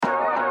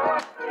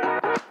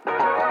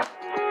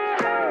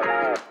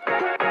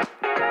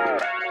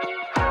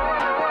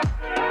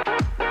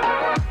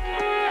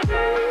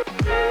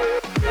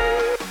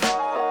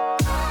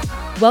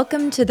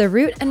Welcome to the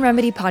Root and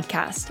Remedy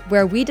podcast,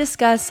 where we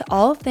discuss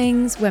all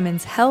things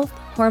women's health,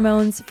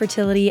 hormones,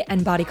 fertility,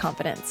 and body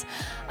confidence.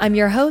 I'm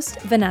your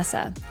host,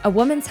 Vanessa, a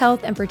women's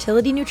health and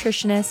fertility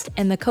nutritionist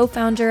and the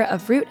co-founder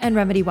of Root and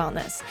Remedy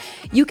Wellness.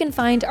 You can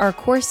find our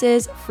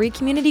courses, free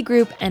community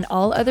group, and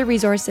all other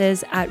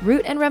resources at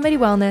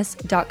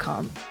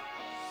rootandremedywellness.com.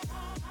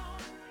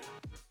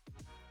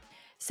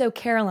 So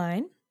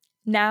Caroline,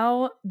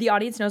 now the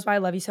audience knows why I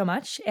love you so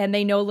much, and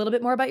they know a little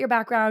bit more about your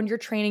background, your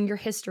training, your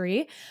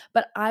history,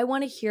 but I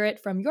want to hear it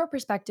from your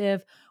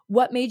perspective.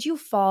 What made you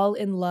fall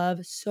in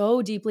love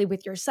so deeply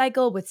with your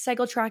cycle, with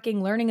cycle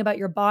tracking, learning about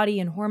your body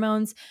and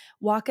hormones?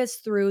 Walk us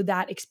through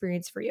that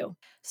experience for you.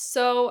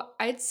 So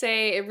I'd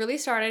say it really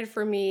started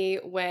for me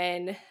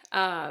when,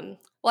 I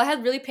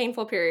had really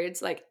painful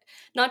periods, like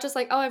not just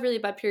like, oh, I have really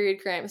bad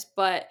period cramps,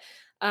 but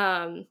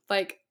I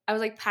was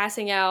like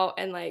passing out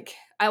and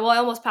I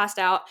almost passed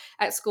out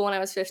at school when I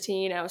was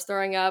 15. I was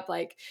throwing up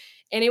and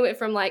it went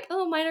from like,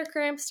 oh, minor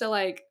cramps to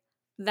like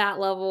that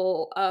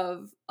level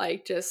of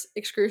like just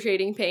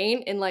excruciating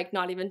pain in like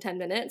not even 10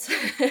 minutes.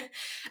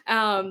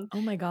 Oh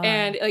my God.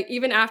 And like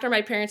even after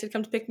my parents had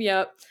come to pick me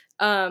up,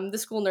 the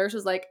school nurse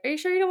was like, "Are you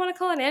sure you don't want to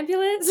call an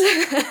ambulance?"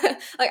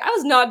 Like I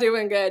was not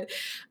doing good.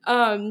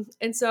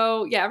 And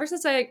so yeah, ever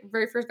since I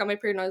very first got my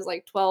period when I was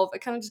like 12,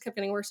 it kind of just kept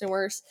getting worse and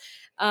worse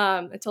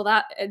until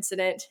that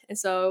incident. And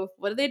so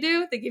what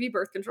do? They give you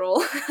birth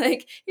control.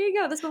 Like, here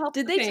you go. This will help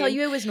Did with they the tell pain.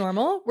 you it was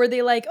normal? Were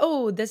they like,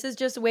 oh, this is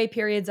just the way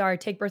periods are,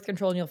 take birth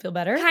control and you'll feel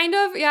better? Kind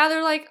of, yeah.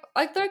 They're like,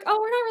 oh, we're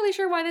not really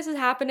sure why this is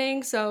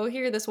happening, so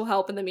here, this will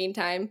help in the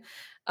meantime.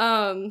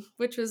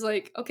 Which was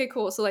like, okay,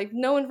 cool. So like,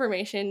 no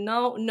information,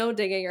 no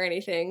digging or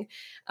anything.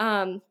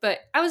 But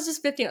I was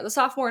just 15, the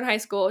sophomore in high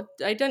school.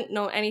 I didn't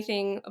know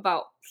anything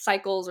about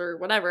cycles or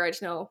whatever. I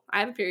just know I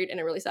have a period and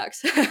it really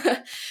sucks.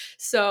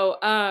 So,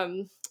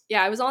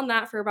 yeah, I was on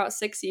that for about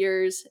 6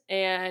 years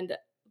and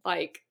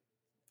like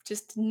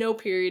just no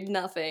period,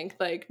 nothing,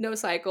 like no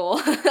cycle.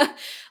 And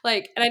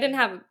I didn't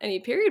have any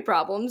period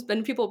problems,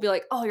 but people would be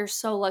like, "Oh, you're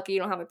so lucky you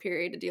don't have a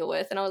period to deal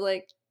with." And I was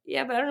like,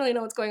 "Yeah, but I don't really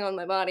know what's going on in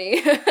my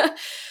body."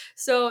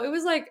 So it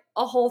was like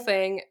a whole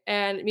thing.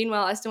 And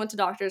meanwhile, I still went to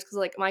doctors because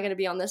like, am I going to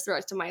be on this the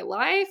rest of my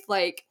life?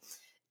 Like,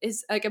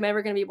 is like, am I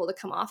ever going to be able to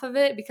come off of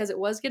it? Because it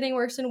was getting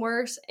worse and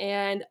worse.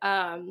 And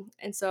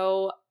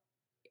so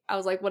I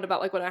was like, what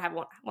about like when I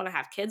want to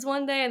have kids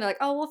one day? And they're like,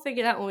 oh, we'll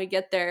figure it out when we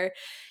get there.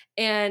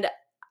 And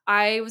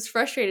I was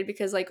frustrated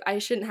because like I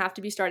shouldn't have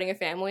to be starting a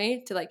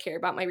family to like care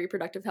about my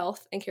reproductive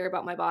health and care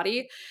about my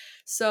body.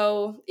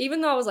 So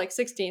even though I was like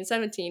 16,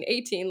 17,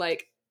 18,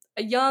 like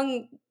a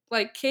young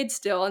like kid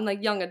still and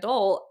like young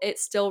adult, it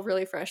still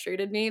really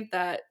frustrated me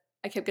that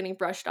I kept getting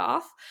brushed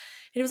off.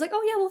 And it was like,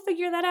 oh yeah, we'll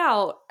figure that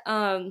out.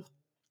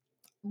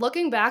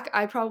 Looking back,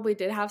 I probably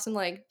did have some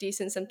like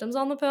decent symptoms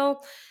on the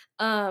pill.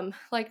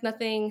 Like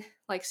nothing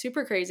like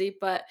super crazy,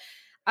 but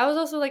I was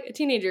also like a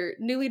teenager,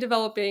 newly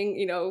developing,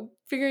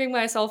 figuring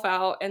myself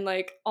out and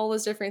like all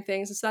those different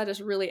things. And so that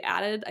just really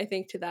added, I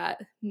think, to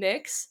that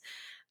mix.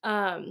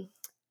 Um,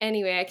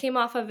 anyway, I came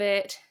off of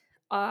it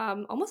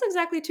almost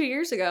exactly 2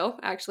 years ago,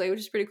 actually, which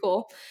is pretty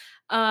cool.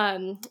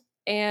 Um,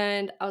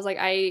 and I was like,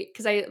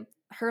 because I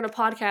heard a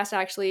podcast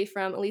actually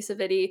from Elisa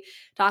Vitti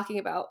talking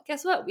about,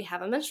 guess what, we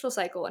have a menstrual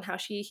cycle and how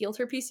she healed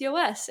her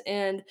PCOS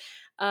and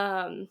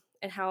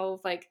how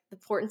like the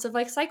importance of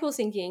like cycle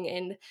syncing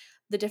and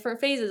the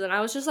different phases. And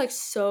I was just like,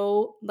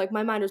 so like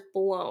my mind was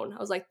blown. I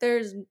was like,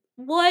 there's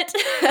what?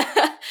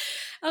 I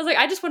was like,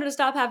 I just wanted to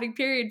stop having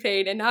period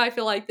pain. And now I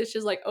feel like this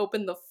just like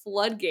opened the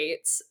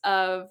floodgates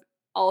of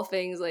all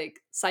things like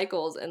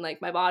cycles and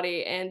like my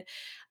body. And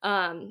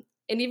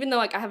even though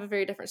like I have a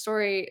very different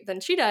story than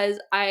she does,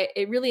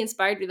 it really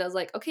inspired me that I was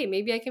like, okay,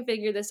 maybe I can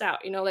figure this out.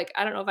 Like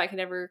I don't know if I can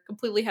ever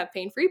completely have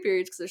pain-free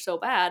periods because they're so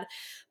bad,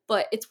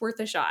 but it's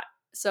worth a shot.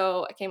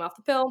 So I came off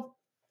the pill,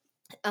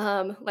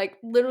 like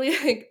literally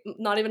like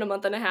not even a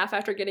month and a half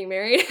after getting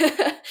married,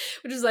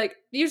 which is like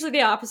usually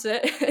the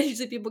opposite.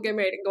 Usually people get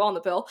married and go on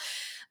the pill.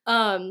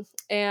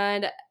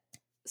 And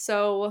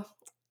so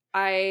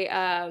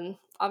I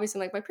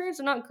obviously like my periods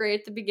are not great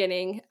at the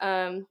beginning.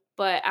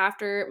 But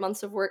after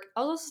months of work,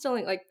 I was also still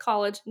in like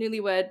college,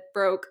 newlywed,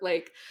 broke,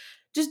 like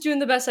just doing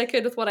the best I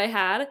could with what I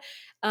had.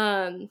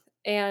 And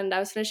I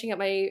was finishing up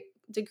my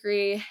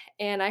degree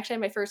and I actually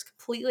had my first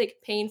completely like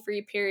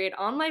pain-free period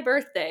on my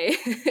birthday.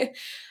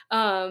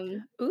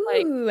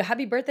 Like Ooh,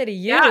 happy birthday to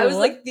yeah, it was you.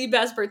 like the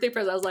best birthday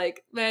present. I was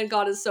like, man,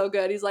 God is so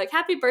good. He's like,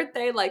 happy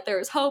birthday. Like there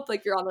is hope.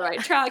 Like you're on the right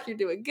track. You're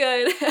doing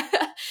good.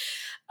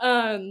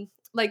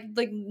 Like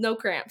no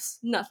cramps,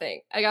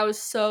 nothing. Like I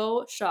was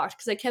so shocked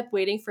because I kept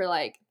waiting for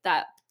like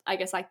that, I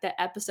guess like that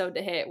episode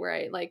to hit where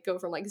I like go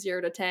from like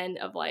 0 to 10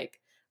 of like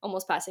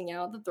almost passing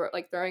out,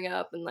 like throwing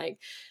up and like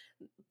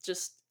it's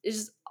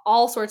just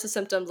all sorts of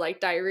symptoms like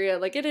diarrhea.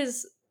 Like it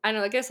is, I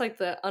don't know, I guess like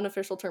the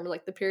unofficial term is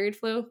like the period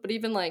flu, but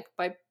even like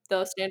by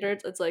those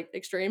standards, it's like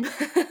extreme.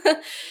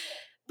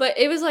 But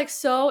it was like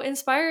so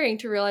inspiring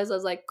to realize I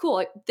was like, cool,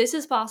 like this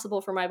is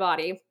possible for my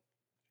body.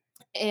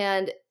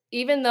 And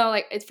even though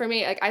like it's for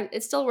me, like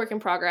it's still a work in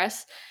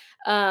progress.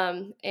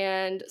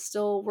 and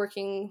still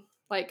working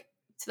like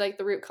to like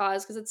the root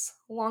cause because it's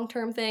a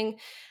long-term thing.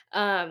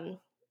 Um,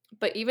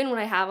 but even when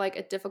I have like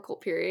a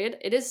difficult period,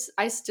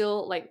 I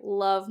still like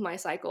love my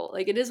cycle.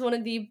 Like it is one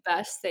of the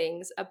best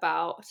things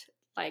about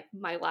like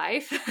my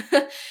life.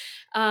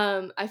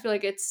 I feel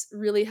like it's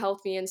really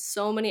helped me in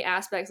so many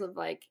aspects of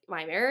like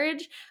my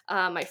marriage,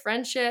 my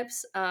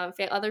friendships,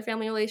 other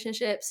family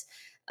relationships,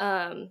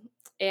 um,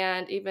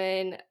 and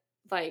even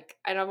like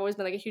I've always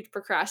been like a huge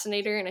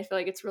procrastinator, and I feel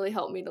like it's really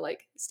helped me to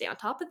like stay on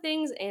top of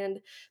things and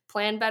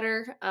plan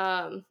better,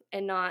 and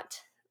not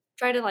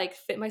try to like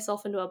fit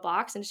myself into a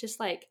box. And it's just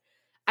like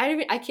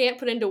I can't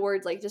put into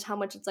words like just how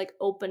much it's like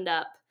opened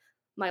up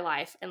my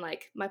life and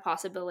like my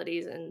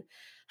possibilities and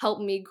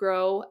helped me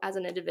grow as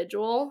an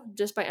individual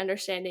just by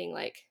understanding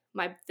like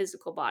my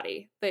physical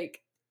body.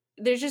 Like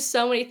there's just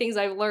so many things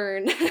I've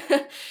learned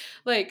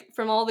like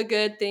from all the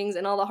good things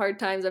and all the hard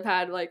times I've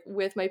had like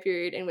with my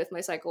period and with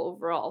my cycle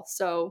overall.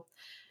 So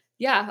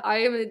yeah, I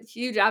am a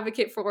huge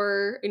advocate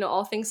for,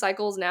 all things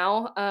cycles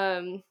now.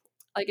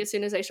 Like as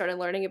soon as I started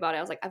learning about it,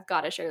 I was like, I've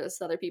got to share this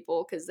with other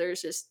people because there's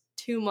just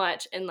too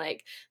much. And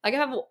like if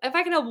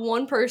I can have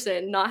one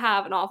person not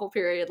have an awful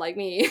period like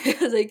me,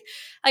 it's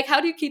like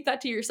how do you keep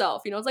that to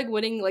yourself? It's like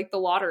winning like the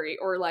lottery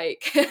or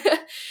like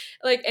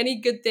like any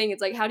good thing.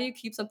 It's like how do you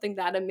keep something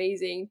that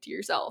amazing to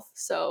yourself?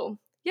 So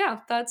yeah,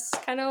 that's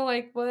kind of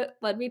like what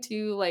led me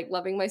to like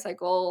loving my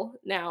cycle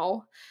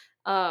now.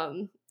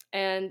 Um,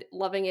 and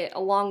loving it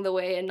along the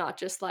way and not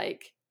just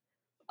like,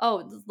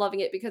 oh, loving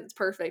it because it's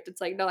perfect.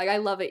 It's like, no, like I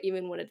love it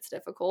even when it's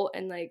difficult.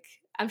 And like,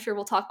 I'm sure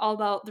we'll talk all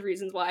about the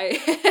reasons why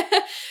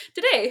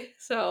today.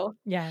 So,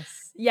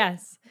 Yes.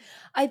 Yes.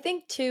 I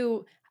think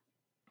too,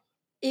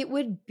 it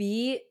would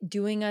be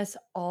doing us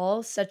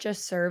all such a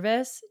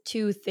service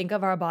to think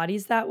of our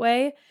bodies that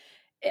way.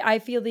 I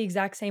feel the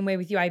exact same way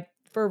with you. I,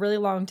 for a really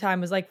long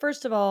time, was like,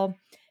 first of all,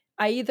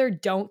 I either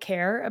don't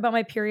care about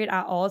my period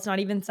at all. It's not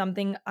even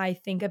something I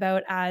think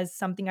about as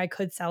something I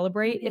could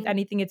celebrate. If mhm,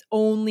 anything, it's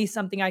only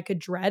something I could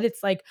dread.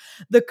 It's like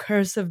the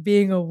curse of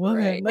being a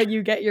woman. right. Like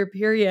you get your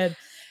period.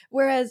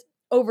 Whereas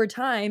over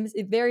time,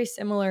 it's very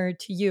similar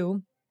to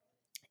you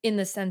in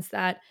the sense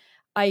that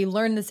I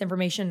learned this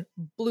information,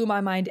 blew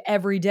my mind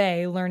every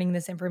day learning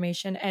this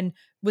information, and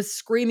was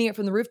screaming it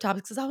from the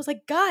rooftops because I was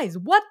like, guys,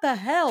 what the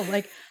hell?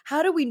 Like,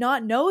 how do we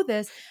not know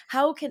this?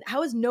 How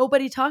is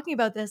nobody talking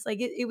about this?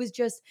 Like it was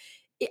just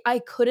I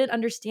couldn't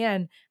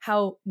understand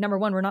how, number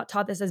one, we're not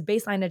taught this as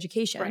baseline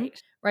education,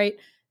 Right. right?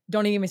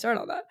 Don't even get me started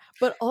on that.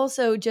 But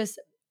also just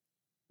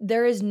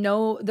there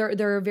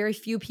are very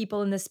few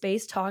people in this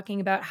space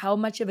talking about how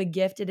much of a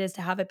gift it is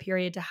to have a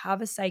period, to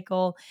have a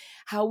cycle,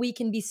 how we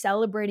can be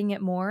celebrating it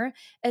more,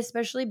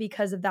 especially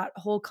because of that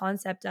whole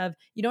concept of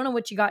you don't know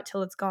what you got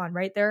till it's gone,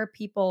 right? There are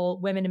people,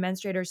 women and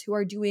menstruators who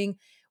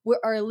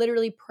are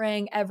literally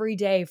praying every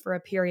day for a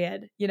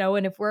period,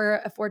 and if we're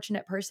a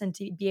fortunate person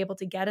to be able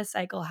to get a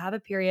cycle, have a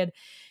period,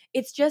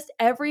 it's just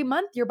every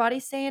month your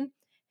body's saying,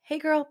 hey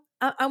girl,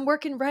 I'm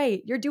working right.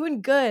 You're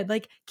doing good.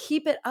 Like,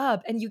 keep it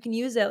up. And you can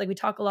use it. Like, we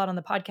talk a lot on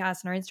the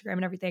podcast and our Instagram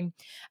and everything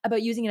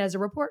about using it as a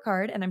report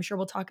card. And I'm sure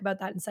we'll talk about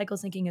that in cycle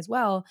syncing as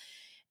well.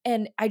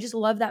 And I just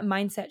love that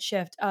mindset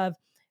shift of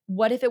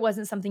what if it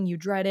wasn't something you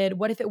dreaded?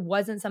 What if it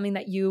wasn't something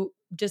that you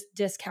just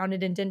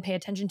discounted and didn't pay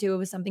attention to? It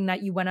was something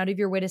that you went out of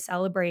your way to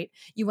celebrate.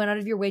 You went out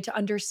of your way to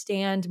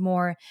understand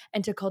more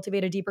and to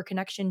cultivate a deeper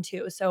connection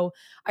to. So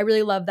I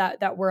really love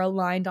that we're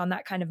aligned on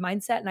that kind of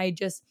mindset. And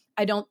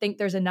I don't think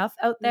there's enough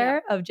out Yeah.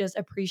 there of just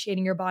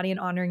appreciating your body and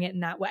honoring it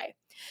in that way.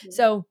 Yeah.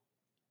 So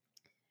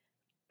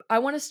I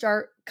want to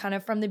start kind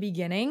of from the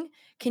beginning.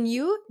 Can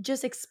you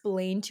just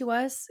explain to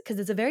us, because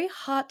it's a very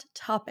hot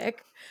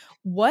topic,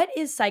 what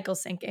is cycle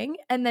syncing?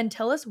 And then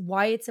tell us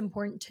why it's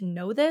important to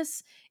know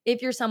this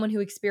if you're someone who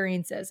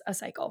experiences a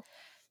cycle.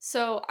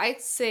 So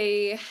I'd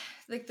say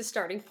like the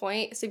starting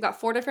point. So you've got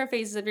four different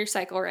phases of your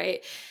cycle,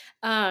 right?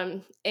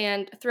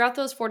 And throughout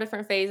those four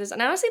different phases,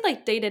 and honestly,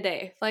 like day to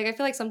day, like I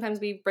feel like sometimes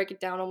we break it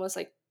down almost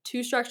like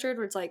too structured,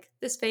 where it's like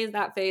this phase,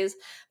 that phase.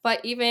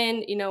 But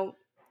even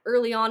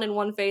early on in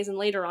one phase and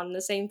later on in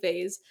the same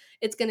phase,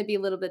 it's going to be a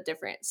little bit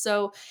different.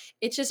 So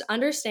it's just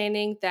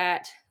understanding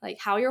that like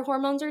how your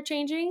hormones are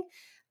changing,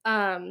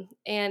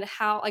 and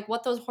how like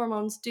what those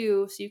hormones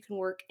do, so you can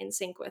work in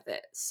sync with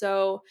it.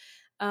 So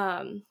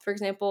for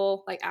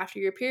example, like after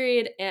your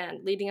period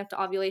and leading up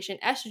to ovulation,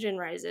 estrogen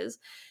rises,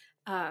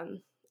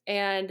 um,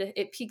 and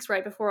it peaks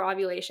right before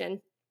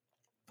ovulation.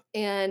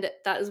 And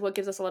that is what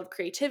gives us a lot of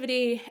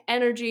creativity,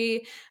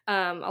 energy,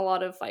 a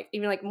lot of like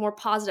even like more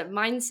positive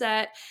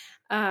mindset.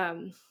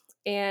 Um,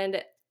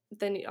 and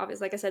then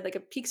obviously, like I said, like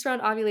it peaks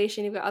around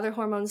ovulation. You've got other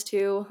hormones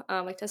too,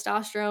 like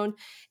testosterone,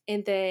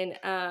 and then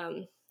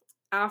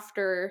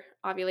after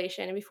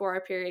ovulation and before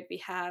our period, we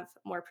have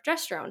more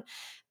progesterone.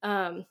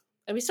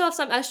 And we still have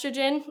some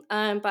estrogen,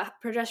 but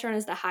progesterone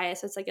is the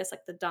highest. It's, I guess,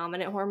 like the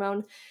dominant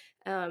hormone.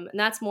 And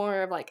that's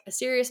more of like a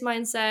serious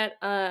mindset.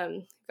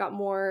 Got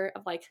more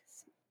of like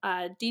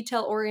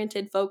detail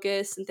oriented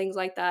focus and things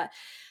like that.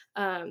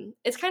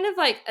 It's kind of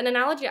like an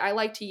analogy I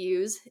like to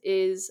use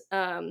is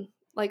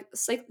like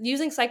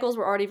using cycles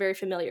we're already very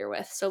familiar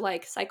with. So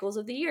like cycles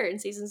of the year and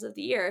seasons of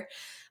the year,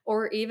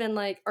 or even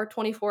like our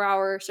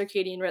 24-hour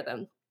circadian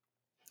rhythm.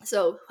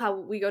 So how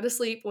we go to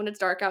sleep when it's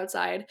dark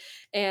outside,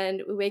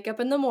 and we wake up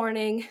in the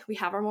morning, we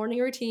have our morning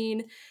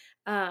routine.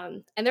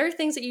 And there are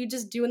things that you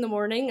just do in the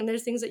morning, and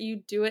there's things that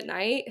you do at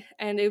night.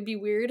 And it would be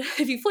weird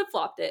if you flip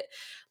flopped it.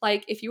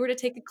 Like if you were to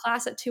take a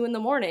class at 2 in the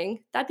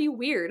morning, that'd be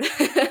weird.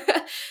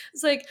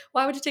 It's like,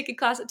 why would you take a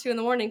class at 2 in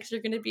the morning? Because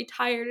you're going to be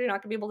tired. You're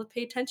not going to be able to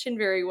pay attention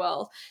very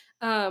well.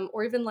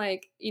 Or even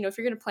like, if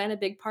you're going to plan a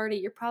big party,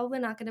 you're probably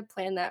not going to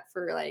plan that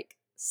for like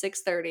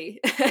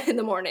 6:30 in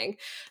the morning.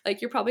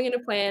 Like you're probably going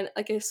to plan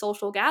like a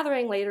social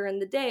gathering later in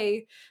the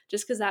day,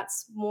 just because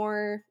that's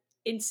more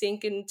in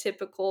sync and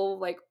typical,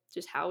 like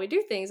just how we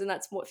do things, and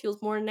that's what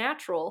feels more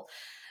natural.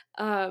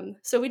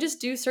 So we just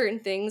do certain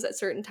things at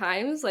certain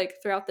times, like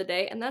throughout the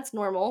day, and that's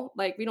normal.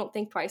 Like we don't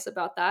think twice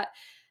about that.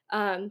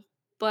 Um,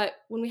 but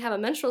when we have a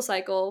menstrual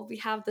cycle, we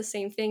have the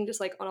same thing, just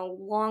like on a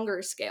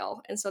longer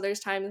scale. And so there's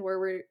times where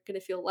we're going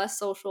to feel less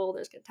social.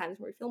 There's times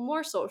where we feel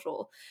more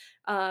social.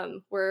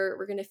 Where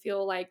we're going to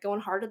feel like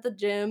going hard at the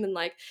gym and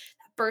like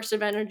that burst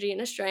of energy and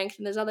a strength.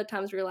 And there's other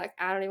times where you're like,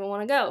 I don't even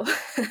want to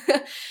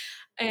go.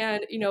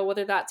 And,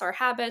 whether that's our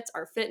habits,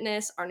 our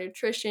fitness, our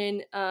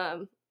nutrition,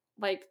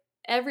 like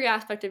every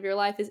aspect of your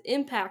life is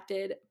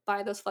impacted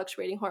by those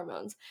fluctuating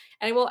hormones.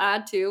 And I will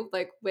add to,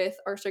 like, with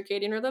our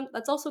circadian rhythm,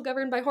 that's also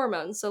governed by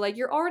hormones. So like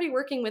you're already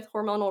working with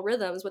hormonal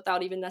rhythms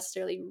without even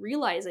necessarily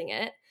realizing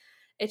it.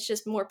 It's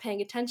just more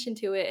paying attention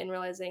to it and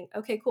realizing,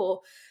 okay,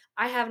 cool,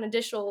 I have an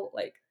additional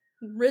like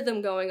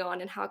rhythm going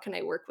on, and how can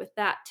I work with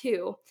that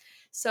too?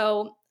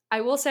 So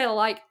I will say,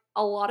 like,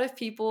 a lot of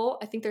people,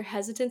 I think their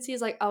hesitancy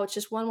is like, oh, it's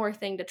just one more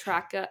thing to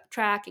track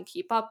and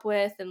keep up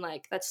with, and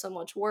like that's so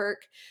much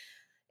work.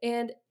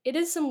 And it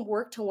is some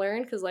work to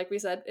learn because, like we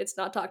said, it's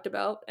not talked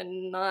about,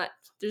 and not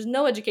there's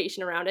no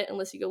education around it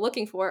unless you go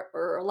looking for it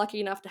or are lucky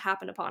enough to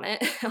happen upon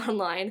it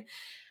online.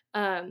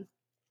 Um,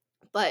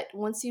 but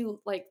once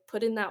you like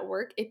put in that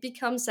work, it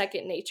becomes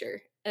second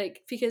nature,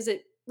 like because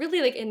it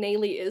really like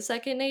innately is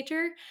second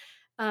nature.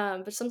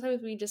 But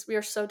sometimes we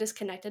are so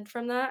disconnected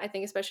from that. I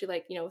think especially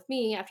like, with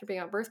me after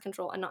being on birth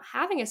control and not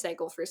having a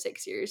cycle for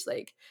 6 years,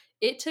 like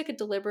it took a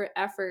deliberate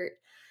effort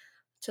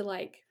to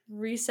like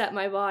reset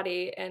my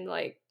body and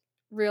like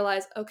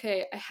realize,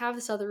 okay, I have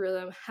this other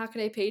rhythm. How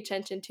can I pay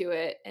attention to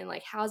it? And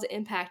like, how's it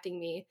impacting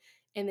me?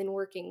 And then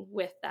working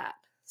with that.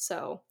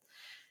 So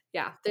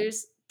yeah,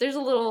 there's a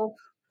little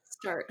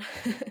start.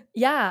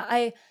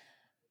 Yeah,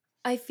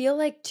 I feel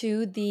like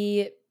too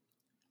the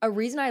a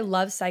reason I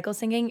love cycle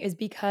syncing is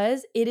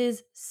because it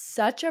is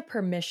such a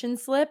permission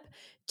slip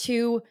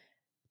to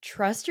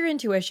trust your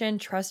intuition,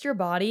 trust your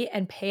body,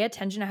 and pay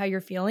attention to how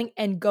you're feeling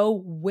and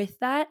go with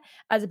that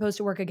as opposed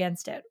to work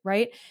against it,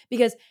 right?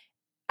 Because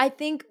I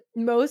think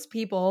most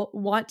people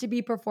want to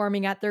be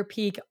performing at their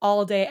peak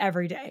all day,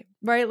 every day,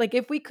 right? Like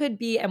if we could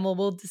be, and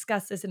we'll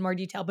discuss this in more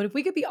detail, but if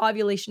we could be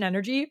ovulation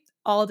energy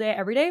all day,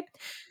 every day,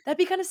 that'd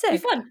be kind of Be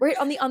sick, fun. right?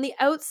 On the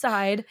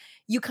outside,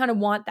 you kind of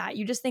want that.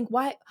 You just think,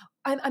 why?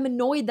 I'm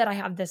annoyed that I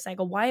have this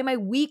cycle. Why am I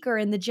weaker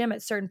in the gym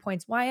at certain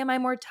points? Why am I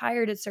more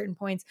tired at certain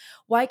points?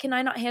 Why can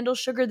I not handle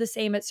sugar the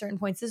same at certain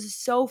points? This is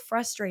so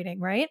frustrating,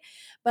 right?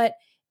 But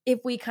if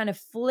we kind of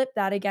flip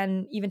that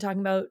again, even talking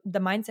about the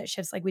mindset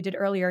shifts like we did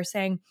earlier,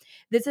 saying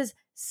this is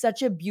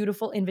such a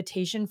beautiful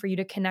invitation for you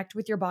to connect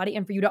with your body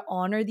and for you to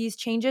honor these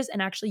changes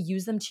and actually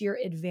use them to your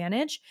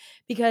advantage.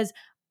 Because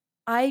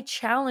I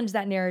challenge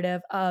that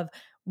narrative of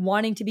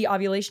wanting to be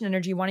ovulation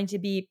energy, wanting to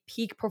be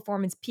peak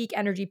performance, peak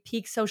energy,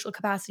 peak social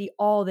capacity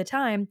all the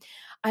time.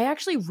 I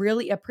actually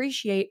really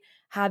appreciate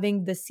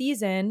having the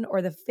season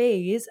or the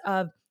phase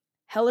of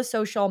hella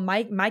social.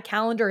 My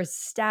calendar is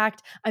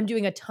stacked. I'm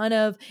doing a ton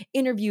of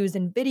interviews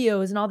and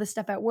videos and all this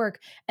stuff at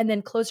work. And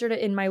then closer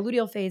to in my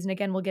luteal phase, and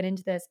again, we'll get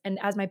into this. And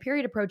as my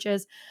period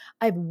approaches,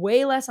 I have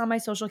way less on my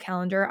social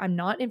calendar. I'm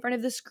not in front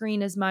of the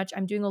screen as much.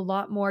 I'm doing a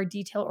lot more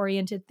detail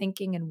oriented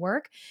thinking and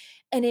work.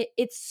 And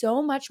it's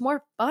so much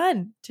more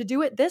fun to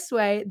do it this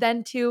way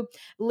than to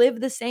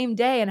live the same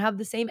day and have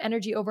the same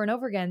energy over and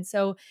over again.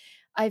 So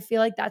I feel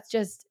like that's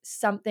just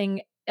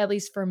something, at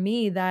least for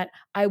me, that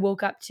I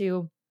woke up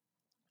to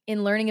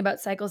in learning about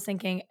cycle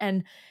syncing.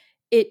 And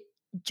it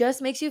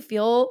just makes you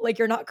feel like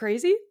you're not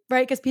crazy,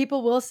 right? Because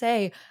people will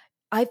say,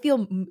 I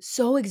feel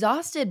so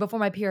exhausted before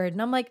my period.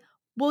 And I'm like,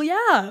 well,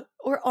 yeah.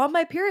 Or on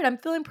my period, I'm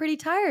feeling pretty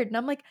tired. And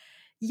I'm like,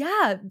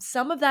 yeah,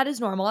 some of that is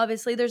normal.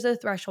 Obviously, there's a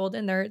threshold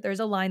and there's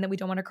a line that we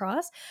don't want to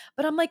cross.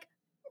 But I'm like,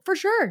 for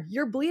sure,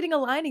 you're bleeding a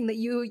lining that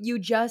you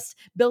just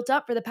built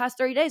up for the past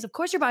 30 days. Of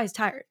course your body's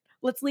tired.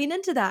 Let's lean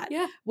into that.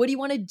 Yeah. What do you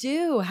want to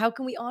do? How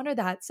can we honor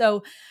that?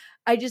 So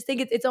I just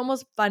think it's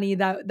almost funny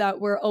that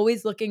we're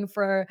always looking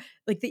for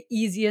like the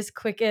easiest,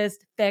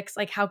 quickest fix.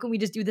 Like, how can we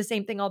just do the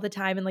same thing all the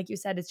time? And like you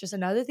said, it's just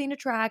another thing to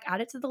track, add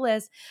it to the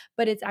list.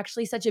 But it's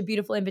actually such a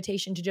beautiful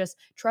invitation to just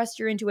trust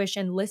your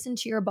intuition, listen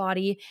to your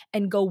body,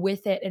 and go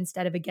with it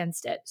instead of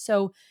against it.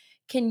 So,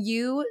 can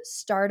you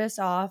start us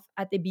off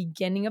at the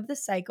beginning of the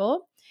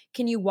cycle?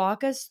 Can you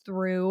walk us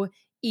through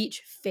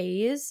each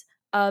phase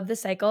of the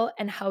cycle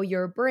and how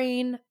your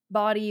brain,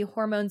 body,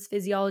 hormones,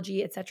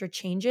 physiology, etc.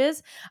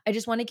 changes. I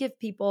just want to give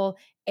people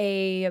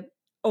a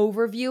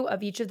overview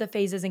of each of the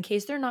phases in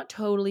case they're not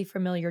totally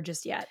familiar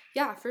just yet.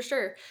 Yeah, for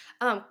sure.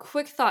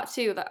 Quick thought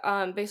too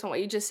that based on what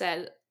you just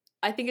said,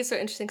 I think it's so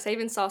interesting because I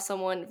even saw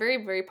someone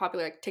very, very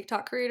popular, like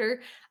TikTok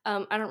creator.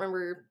 I don't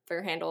remember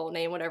their handle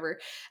name, whatever.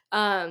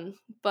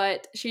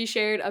 But she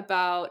shared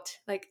about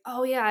like,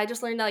 oh yeah, I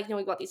just learned that, like,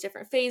 we got these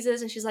different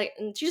phases, and she's like,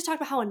 and she just talked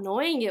about how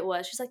annoying it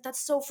was. She's like, that's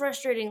so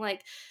frustrating.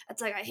 Like,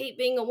 it's like I hate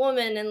being a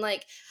woman, and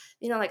like,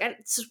 like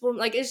it's just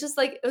like it's just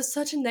like it was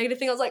such a negative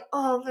thing. I was like,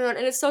 oh man,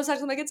 and it's so sad.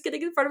 I'm like, it's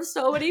getting in front of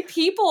so many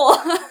people,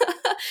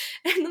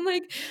 and I'm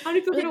like, how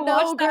many people are Like, gonna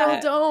watch no, girl,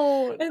 that?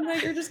 don't. And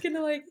like you're just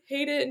gonna like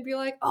hate it and be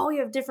like, oh, you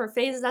have different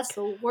phases. That's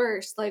the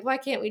worst. Like, why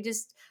can't we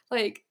just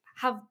like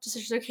have just a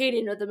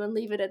circadian rhythm and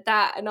leave it at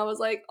that? And I was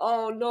like,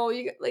 oh no,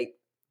 you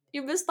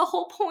missed the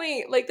whole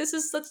point. Like this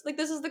is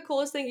the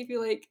coolest thing. If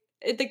you like,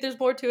 I think there's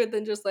more to it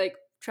than just like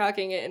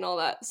tracking it and all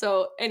that.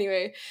 So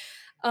anyway,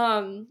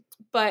 um,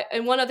 but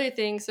and one other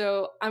thing,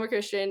 so I'm a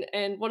Christian,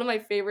 and one of my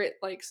favorite,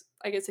 like,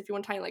 I guess if you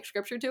want to tie like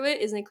scripture to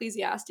it, is in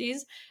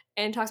Ecclesiastes,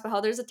 and talks about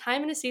how there's a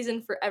time and a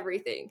season for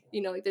everything.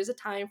 Like there's a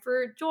time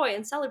for joy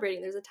and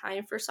celebrating, there's a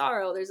time for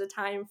sorrow, there's a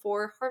time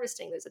for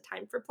harvesting, there's a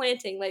time for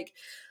planting. Like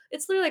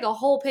it's literally like a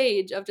whole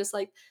page of just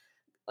like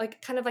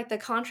kind of like the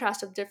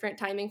contrast of different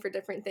timing for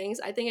different things.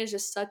 I think is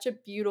just such a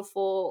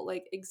beautiful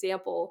like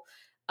example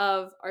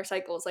of our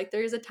cycles. Like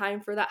there's a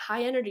time for that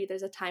high energy,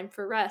 there's a time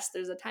for rest,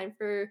 there's a time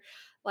for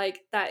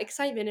like that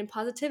excitement and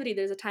positivity,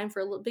 there's a time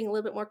for being a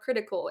little bit more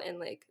critical and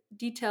like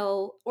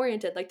detail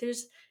oriented. Like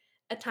there's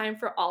a time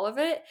for all of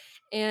it,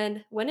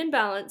 and when in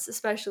balance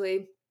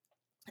especially,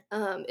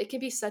 it can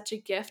be such a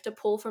gift to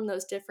pull from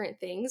those different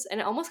things, and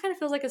it almost kind of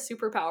feels like a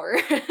superpower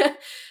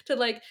to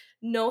like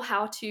know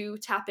how to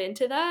tap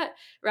into that,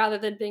 rather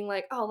than being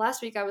like, oh,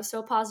 last week I was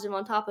so positive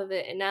on top of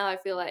it and now I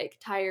feel like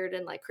tired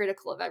and like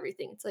critical of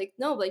everything. It's like,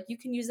 no, like you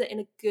can use it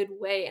in a good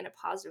way, in a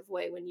positive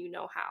way, when you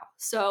know how.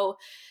 So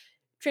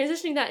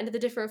transitioning that into the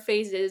different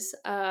phases,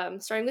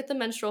 starting with the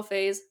menstrual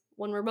phase,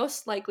 one we're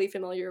most likely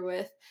familiar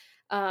with,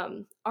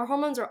 our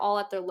hormones are all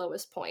at their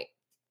lowest point.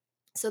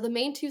 So the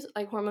main two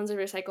like hormones of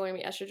your cycle are gonna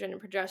be estrogen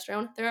and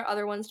progesterone. There are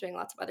other ones doing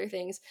lots of other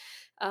things,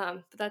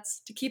 but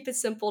that's to keep it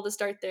simple to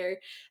start there.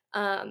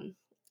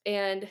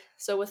 And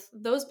so with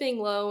those being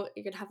low,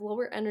 you're gonna have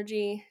lower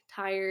energy,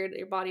 tired.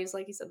 Your body's,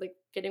 like you said, like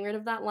getting rid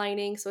of that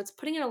lining, so it's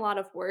putting in a lot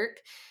of work.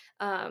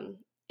 Um,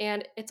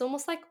 and it's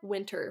almost like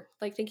winter.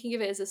 Like thinking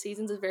of it as the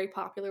seasons is a very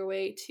popular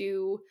way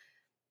to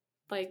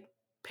like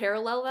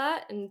parallel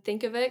that and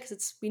think of it, because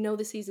it's we know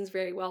the seasons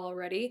very well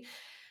already.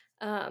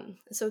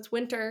 So it's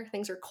winter,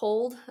 things are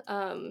cold.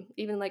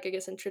 Even like I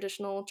guess in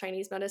traditional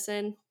Chinese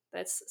medicine,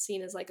 that's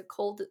seen as like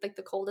like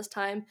the coldest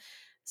time.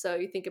 So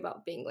you think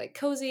about being like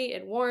cozy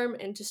and warm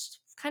and just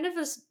kind of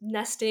just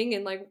nesting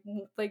and like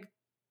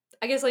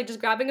I guess like just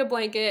grabbing a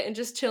blanket and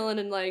just chilling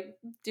and like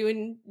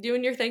doing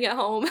your thing at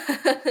home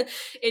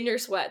in your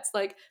sweats,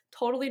 like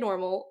totally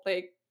normal.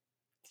 Like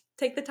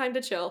take the time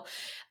to chill.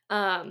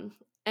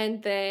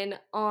 And then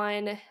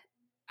on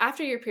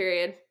after your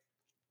period,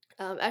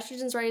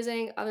 estrogen's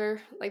rising,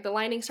 other like the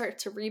lining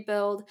starts to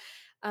rebuild.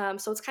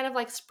 So it's kind of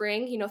like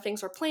spring,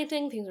 things are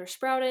planting, things are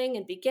sprouting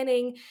and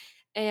beginning,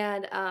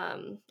 and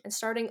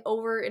starting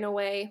over in a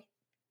way.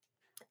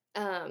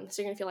 So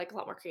you're gonna feel like a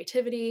lot more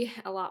creativity,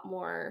 a lot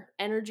more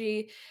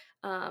energy,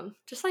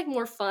 just like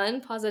more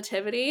fun,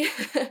 positivity,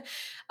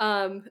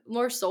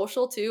 more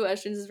social too.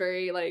 Estrogen is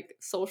very like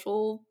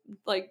social,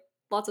 like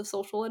lots of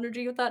social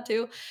energy with that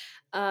too.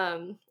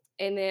 Um,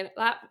 and then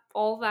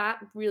all that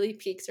really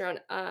peaks around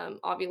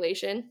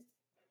ovulation.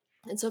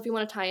 And so if you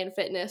want to tie in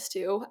fitness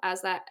too,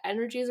 as that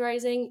energy is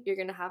rising, you're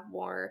going to have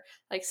more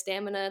like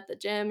stamina at the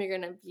gym. You're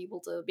going to be able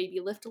to maybe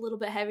lift a little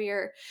bit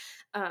heavier.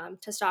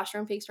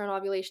 Testosterone peaks around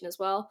ovulation as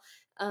well.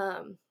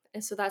 And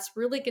so that's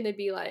really going to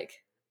be like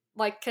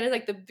kind of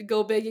like the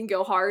go big and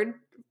go hard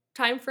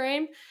time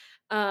frame.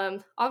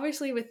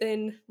 Obviously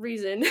within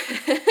reason.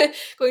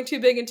 Going too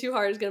big and too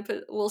hard is going to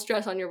put a little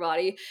stress on your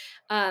body.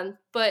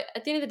 But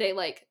at the end of the day,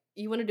 like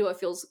you want to do what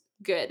feels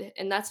good,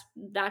 and that's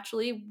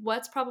naturally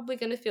what's probably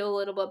going to feel a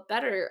little bit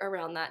better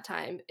around that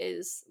time,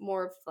 is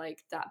more of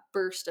like that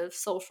burst of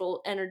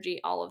social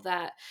energy, all of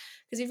that.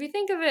 Because if you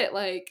think of it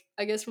like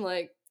I guess from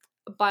like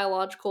a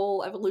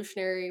biological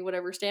evolutionary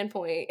whatever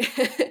standpoint,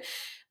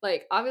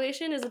 like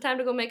ovulation is the time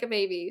to go make a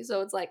baby,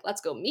 so it's like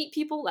let's go meet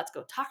people, let's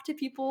go talk to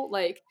people,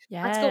 like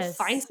let's go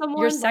find Yes. Your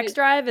someone, sex like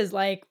drive is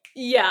like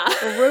yeah.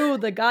 through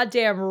the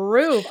goddamn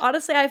roof.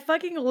 Honestly, I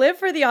fucking live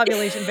for the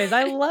ovulation phase.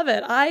 I love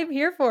it. I'm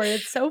here for it.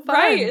 It's so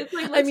Right, fun. it's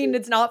like I let's mean,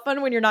 it's not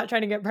fun when you're not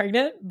trying to get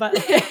pregnant, but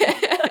like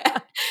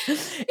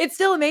it's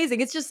still amazing.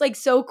 It's just like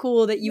so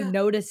cool that you yeah,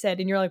 notice it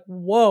and you're like,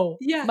 "Whoa,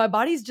 yeah, my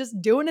body's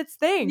just doing its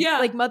thing." yeah.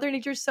 Like Mother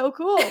Nature's so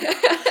cool.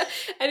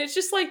 And it's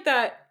just like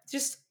that,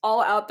 just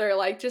all out there,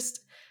 like just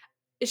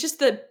it's just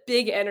the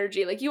big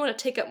energy. Like you want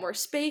to take up more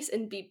space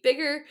and be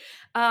bigger.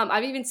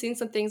 I've even seen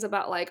some things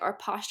about like our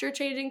posture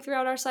changing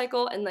throughout our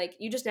cycle, and like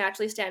you just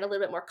naturally stand a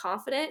little bit more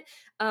confident.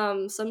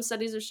 Some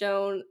studies have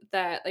shown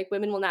that like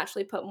women will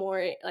naturally put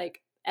more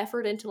like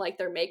effort into like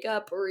their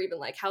makeup or even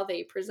like how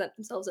they present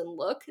themselves and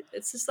look.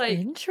 It's just to like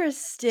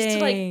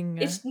Interesting.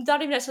 it's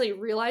not even necessarily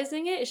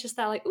realizing it. It's just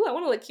that like, ooh, I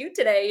want to look cute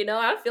today.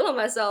 I'm feeling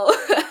myself,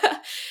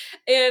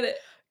 and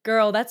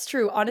Girl, that's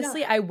true. yeah.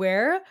 Honestly, I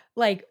wear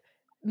like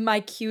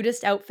my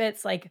cutest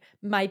outfits, like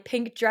my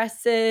pink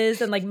dresses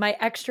and like my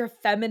extra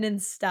feminine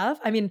stuff.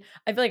 I mean,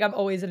 I feel like I'm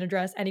always in a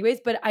dress anyways,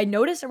 but I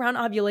notice around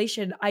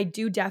ovulation, I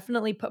do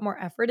definitely put more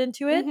effort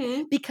into it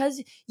Mm-hmm.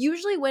 because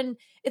usually when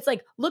it's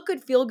like look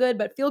good, feel good,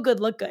 but feel good,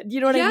 look good. You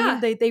know what I mean?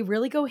 Yeah. They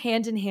really go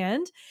hand in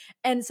hand.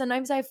 And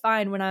sometimes I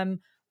find when I'm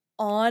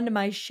on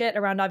my shit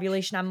around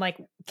ovulation, I'm like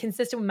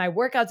consistent with my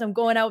workouts. I'm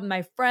going out with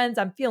my friends.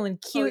 I'm feeling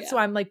Oh cute. So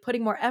yeah. I'm like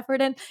putting more effort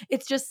in.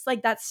 It's just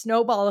like that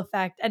snowball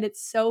effect. And it's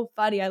so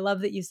funny. I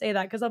love that you say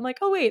that because I'm like,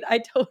 oh, wait, I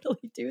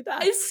totally do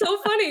that. It's so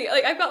funny.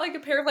 Like I've got like a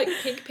pair of like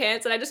pink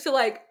pants and I just feel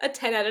like a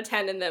 10 out of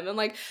 10 in them. And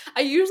like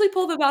I usually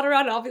pull them out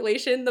around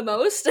ovulation the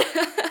most.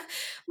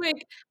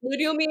 Like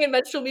luteal me and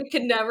menstrual me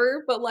can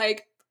never, but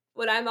like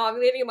when I'm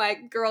ovulating, I'm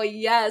like, girl,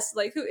 yes,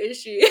 like who is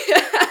she?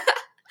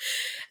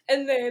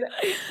 And then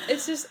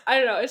it's just I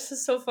don't know, it's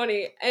just so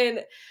funny.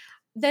 And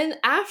then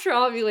after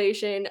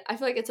ovulation, I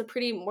feel like it's a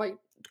pretty more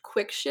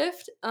quick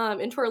shift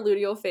into our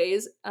luteal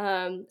phase,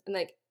 and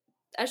like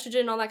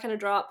estrogen and all that kind of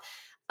drop,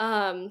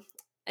 um,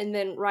 and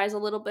then rise a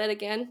little bit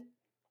again.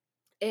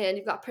 And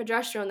you've got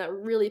progesterone that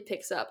really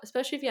picks up,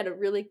 especially if you had a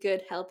really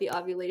good, healthy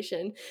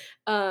ovulation.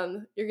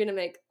 You're gonna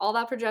make all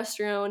that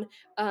progesterone,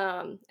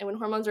 and when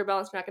hormones are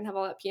balanced, you're not gonna have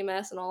all that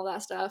PMS and all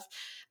that stuff.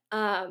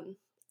 Um,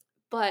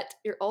 but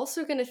you're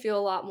also gonna feel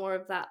a lot more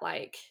of that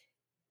like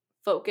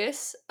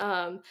focus.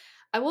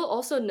 I will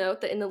also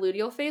note that in the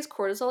luteal phase,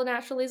 cortisol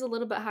naturally is a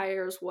little bit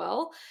higher as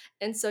well.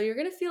 And so you're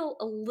going to feel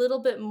a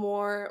little bit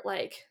more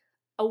like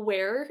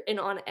aware and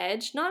on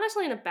edge, not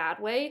necessarily in a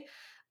bad way.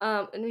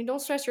 I mean, don't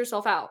stress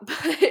yourself out,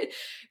 but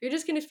you're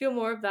just going to feel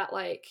more of that,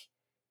 like,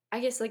 I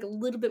guess, like a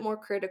little bit more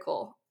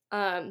critical.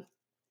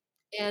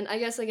 And I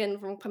guess again,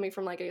 from coming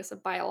from like I guess a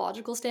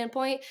biological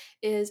standpoint,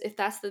 is if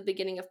that's the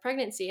beginning of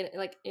pregnancy and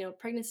like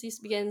pregnancy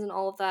begins and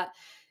all of that,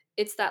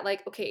 it's that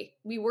like okay,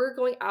 we were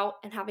going out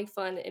and having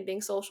fun and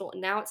being social,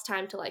 and now it's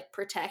time to like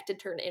protect and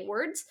turn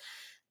inwards.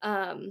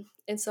 And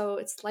so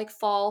it's like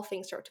fall,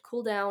 things start to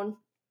cool down.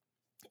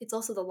 It's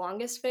also the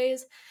longest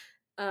phase.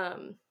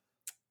 Um,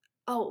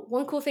 Oh,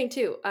 one cool thing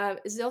too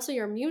is also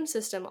your immune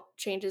system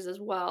changes as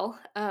well.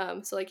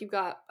 So like you've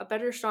got a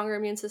better, stronger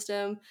immune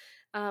system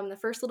the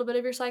first little bit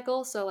of your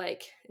cycle. So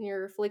like in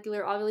your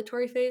follicular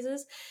ovulatory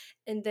phases,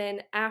 and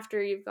then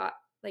after you've got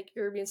like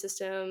your immune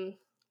system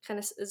kind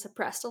of is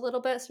suppressed a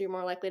little bit, so you're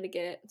more likely to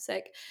get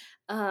sick.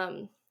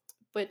 Um,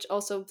 which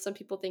also some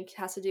people think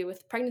has to do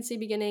with pregnancy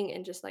beginning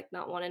and just like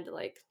not wanting to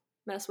like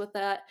mess with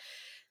that.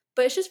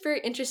 But it's just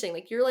very interesting.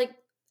 Like you're like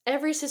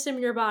every system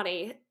in your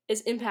body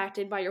is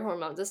impacted by your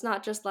hormones. It's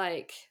not just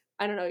like,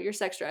 I don't know, your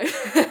sex drive.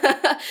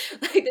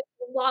 Like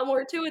there's a lot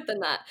more to it than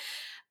that.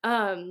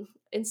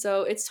 And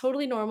so it's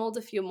totally normal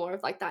to feel more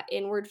of like that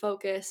inward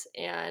focus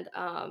and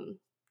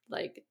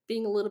like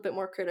being a little bit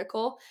more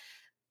critical.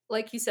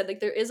 Like you said, like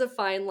there is a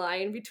fine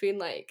line between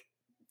like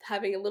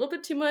having a little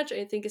bit too much.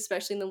 I think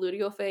especially in the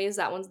luteal phase,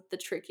 that one's the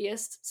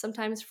trickiest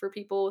sometimes for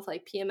people with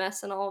like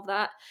PMS and all of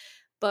that.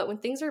 But when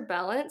things are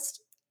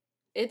balanced,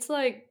 it's,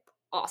 like,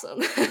 awesome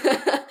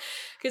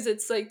because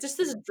it's, like, just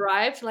this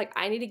drive to, like,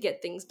 I need to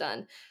get things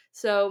done.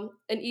 So,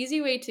 an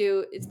easy way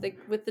to is, like,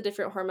 with the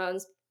different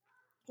hormones.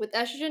 With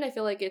estrogen, I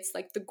feel like it's,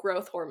 like, the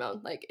growth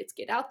hormone, like, it's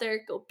get out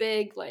there, go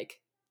big, like,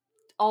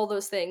 all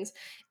those things,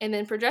 and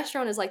then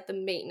progesterone is, like, the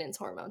maintenance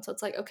hormone, so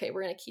it's like, "Okay,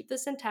 we're gonna keep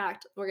this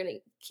intact, we're gonna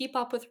keep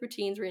up with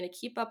routines, we're gonna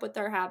keep up with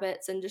our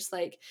habits," and just,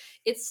 like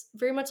it's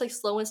very much like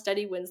slow and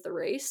steady wins the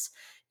race,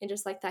 and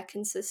just, like, that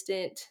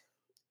consistent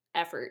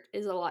effort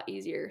is a lot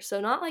easier.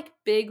 So not like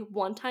big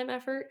one-time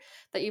effort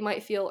that you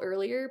might feel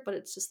earlier, but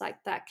it's just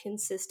like that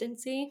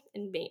consistency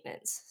and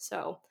maintenance.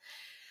 So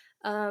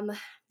um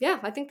yeah,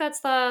 I think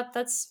that's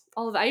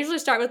all of it. I usually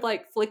start with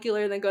like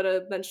follicular and then go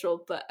to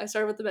menstrual, but I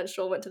started with the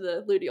menstrual, went to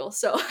the luteal.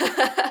 So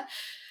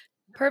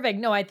Perfect.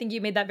 No, I think you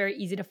made that very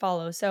easy to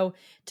follow. So,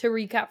 to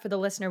recap for the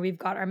listener, we've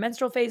got our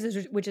menstrual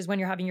phases, which is when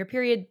you're having your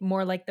period,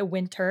 more like the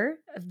winter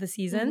of the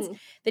seasons. mhm.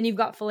 Then you've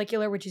got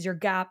follicular, which is your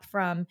gap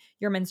from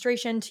your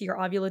menstruation to your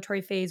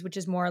ovulatory phase, which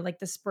is more like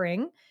the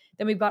spring.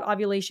 Then we've got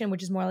ovulation,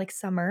 which is more like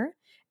summer.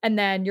 And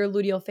then your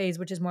luteal phase,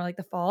 which is more like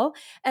the fall.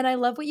 And I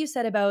love what you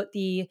said about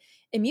the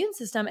immune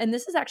system. And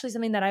this is actually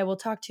something that I will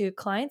talk to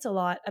clients a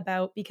lot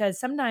about because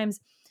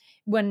sometimes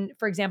when,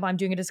 for example, I'm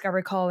doing a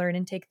discovery call or an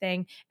intake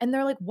thing, and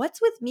they're like,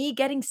 what's with me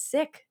getting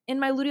sick in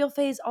my luteal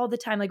phase all the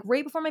time? Like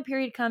right before my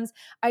period comes,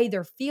 I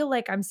either feel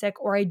like I'm sick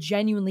or I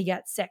genuinely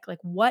get sick. Like,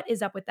 what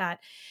is up with that?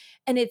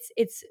 And it's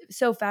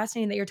so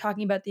fascinating that you're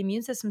talking about the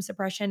immune system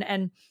suppression.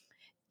 And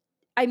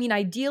I mean,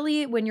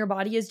 ideally, when your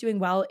body is doing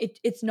well,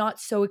 it's not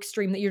so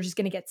extreme that you're just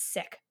going to get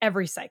sick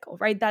every cycle,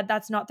 right?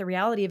 That's not the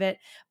reality of it.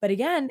 But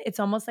again, it's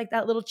almost like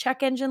that little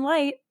check engine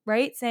light,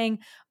 right? Saying,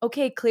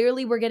 okay,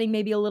 clearly we're getting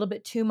maybe a little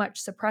bit too much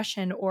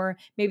suppression, or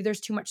maybe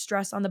there's too much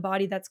stress on the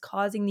body that's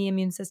causing the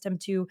immune system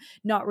to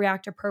not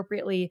react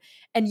appropriately.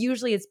 And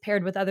usually it's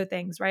paired with other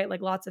things, right?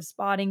 Like lots of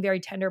spotting,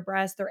 very tender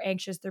breasts, they're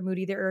anxious, they're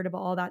moody, they're irritable,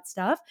 all that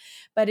stuff.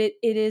 But it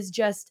is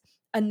just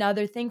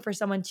another thing for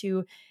someone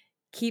to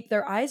keep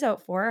their eyes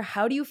out for.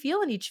 How do you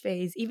feel in each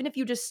phase? Even if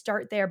you just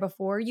start there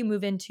before you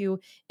move into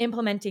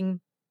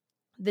implementing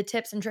the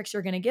tips and tricks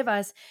you're going to give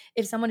us.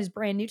 If someone is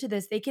brand new to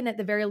this, they can at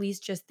the very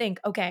least just think,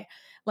 okay,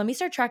 let me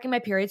start tracking my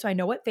period so I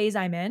know what phase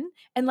I'm in,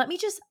 and let me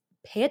just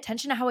pay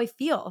attention to how I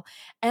feel.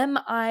 Am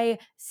I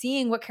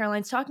seeing what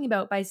Caroline's talking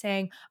about by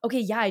saying, okay,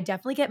 yeah, I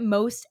definitely get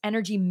most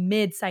energy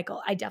mid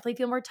cycle. I definitely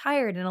feel more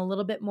tired and a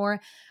little bit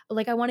more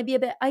like I want to be a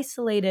bit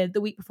isolated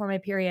the week before my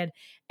period.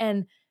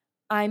 And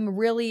I'm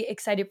really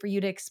excited for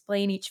you to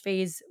explain each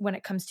phase when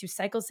it comes to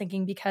cycle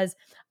syncing, because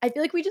I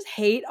feel like we just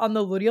hate on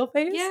the luteal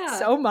phase Yeah.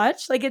 so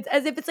much. Like it's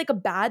as if it's like a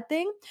bad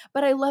thing.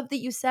 But I love that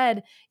you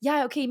said,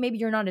 yeah, okay, maybe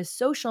you're not as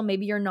social,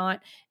 maybe you're not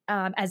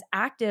as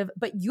active,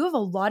 but you have a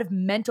lot of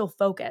mental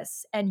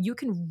focus and you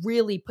can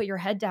really put your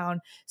head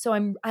down. So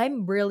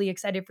I'm really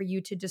excited for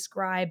you to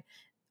describe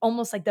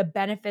almost like the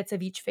benefits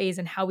of each phase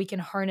and how we can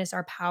harness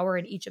our power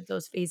in each of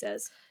those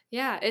phases.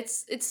 Yeah,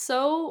 it's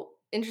so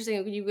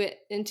interesting when you get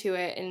into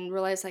it and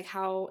realize like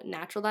how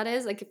natural that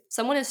is. Like if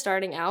someone is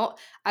starting out,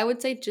 I would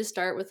say just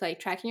start with like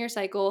tracking your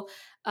cycle,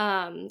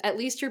 at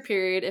least your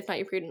period, if not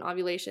your period and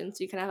ovulation,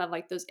 so you can have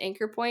like those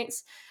anchor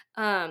points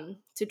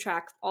to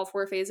track all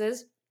four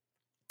phases.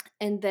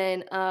 And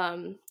then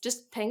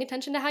just paying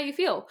attention to how you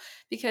feel,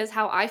 because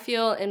how I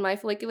feel in my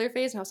follicular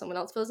phase and how someone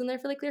else feels in their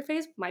follicular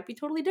phase might be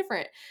totally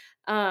different.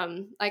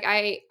 Like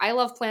I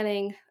love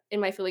planning in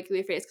my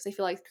follicular phase because I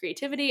feel like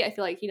creativity. I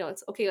feel like,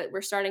 it's okay, like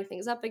we're starting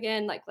things up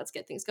again, like let's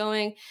get things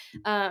going.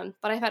 But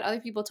I've had other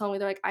people tell me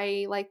they're like,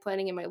 I like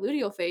planning in my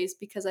luteal phase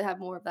because I have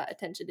more of that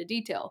attention to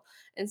detail.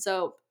 And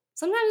so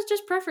sometimes it's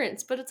just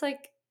preference, but it's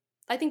like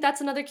I think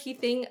that's another key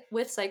thing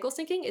with cycle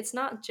syncing. It's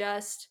not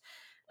just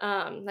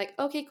like,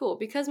 okay, cool,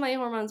 because my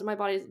hormones and my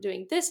body is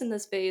doing this in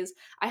this phase,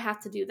 I have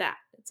to do that.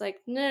 It's like,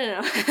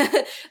 no.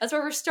 That's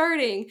where we're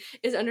starting,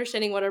 is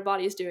understanding what our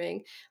body is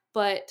doing,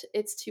 but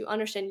it's to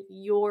understand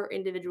your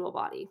individual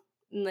body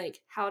and like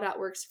how that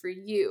works for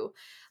you.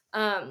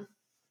 um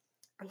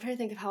I'm trying to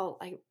think of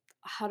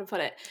how to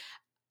put it.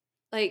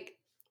 Like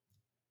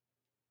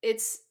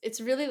it's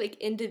really like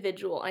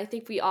individual. I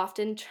think we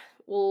often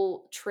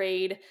will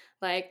trade,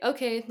 like,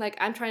 okay, like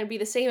I'm trying to be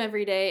the same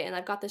every day and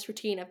I've got this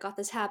routine, I've got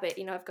this habit,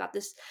 I've got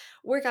this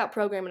workout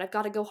program and I've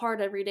got to go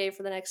hard every day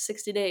for the next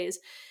 60 days.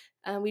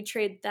 And we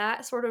trade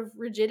that sort of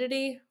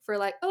rigidity for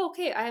like, oh,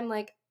 okay, I'm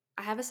like,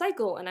 I have a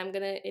cycle and I'm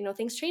gonna,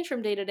 things change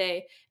from day to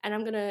day, and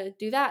I'm gonna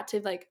do that,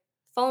 to like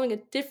following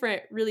a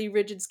different really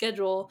rigid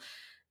schedule,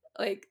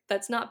 like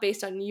that's not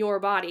based on your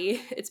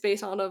body. It's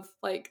based on of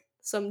like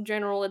some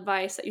general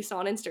advice that you saw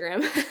on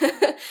Instagram.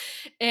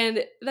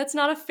 And that's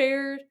not a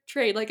fair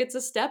trade. Like it's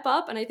a step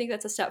up, and I think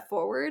that's a step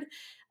forward.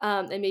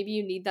 And maybe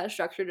you need that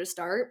structure to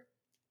start,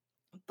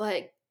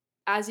 but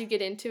as you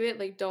get into it,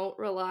 like don't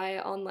rely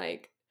on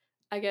like,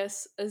 I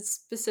guess, a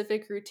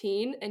specific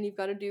routine, and you've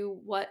got to do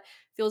what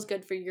feels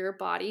good for your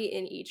body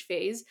in each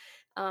phase,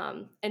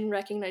 and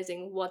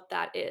recognizing what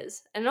that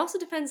is. And it also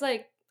depends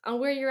like on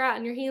where you're at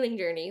in your healing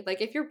journey. Like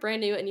if you're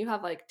brand new and you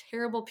have like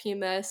terrible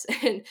PMS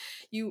and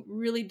you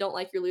really don't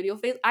like your luteal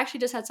phase. I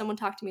actually just had someone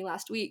talk to me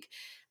last week.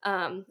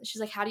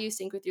 She's like, how do you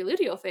sync with your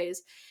luteal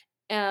phase?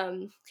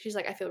 She's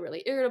like, I feel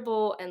really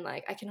irritable and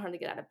like I can hardly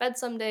get out of bed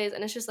some days,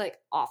 and it's just like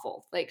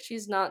awful. Like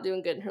she's not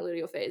doing good in her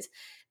luteal phase.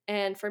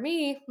 And for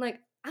me, like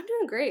I'm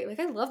doing great.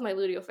 Like I love my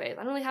luteal phase.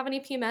 I don't really have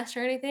any PMS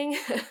or anything.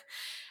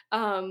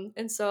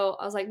 And so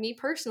I was like, me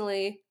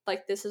personally,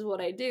 like this is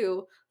what I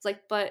do. It's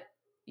like, but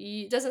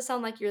it doesn't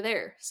sound like you're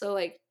there. So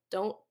like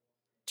don't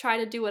try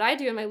to do what I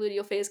do in my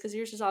luteal phase, because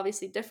yours is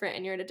obviously different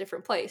and you're in a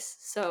different place.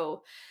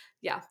 So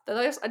yeah,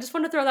 I just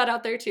want to throw that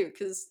out there too,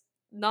 because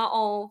not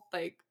all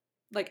like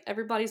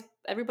everybody's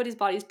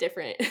body's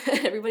different.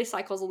 Everybody's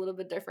cycle is a little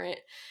bit different.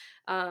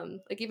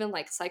 Like even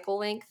like cycle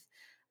length,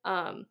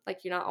 like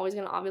you're not always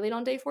going to ovulate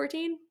on day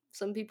 14.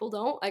 Some people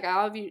don't. Like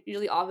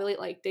usually ovulate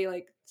like day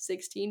like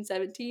 16,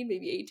 17,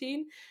 maybe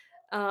 18.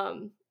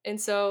 And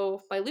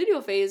so my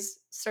luteal phase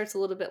starts a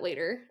little bit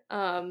later.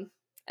 And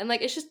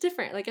like it's just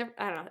different. Like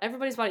I don't know,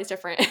 everybody's body's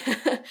different.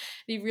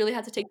 You really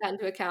have to take that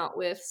into account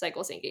with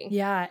cycle syncing.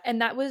 Yeah,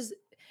 and that was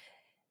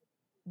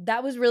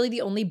really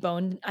the only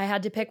bone I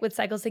had to pick with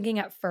cycle syncing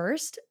at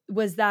first,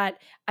 was that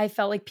I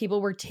felt like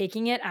people were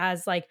taking it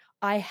as like,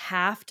 I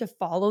have to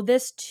follow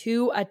this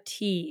to a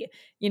T,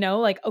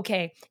 like,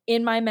 okay,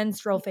 in my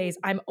menstrual phase,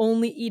 I'm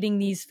only eating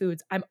these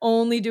foods. I'm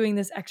only doing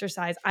this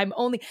exercise. And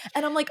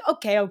I'm like,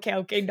 okay.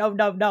 No,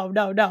 no, no,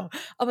 no, no.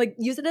 I'm like,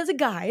 use it as a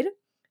guide,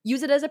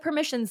 use it as a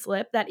permission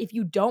slip that if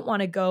you don't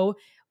want to go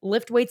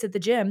lift weights at the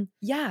gym,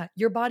 yeah,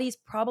 your body's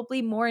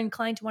probably more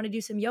inclined to want to do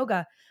some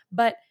yoga.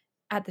 But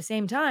At the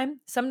same time,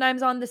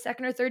 sometimes on the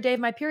second or third day of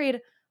my period,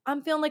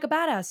 I'm feeling like a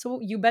badass. So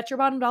you bet your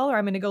bottom dollar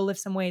I'm going to go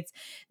lift some weights.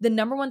 The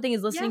number one thing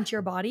is listening Yeah. to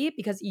your body,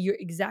 because you're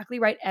exactly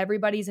right.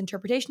 Everybody's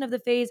interpretation of the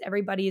phase,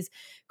 everybody's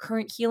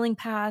current healing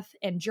path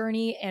and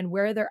journey and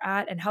where they're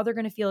at and how they're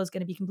going to feel is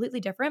going to be completely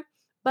different.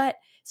 But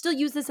still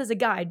use this as a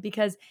guide,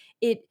 because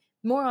it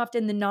more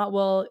often than not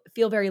will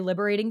feel very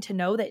liberating to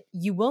know that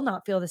you will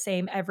not feel the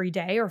same every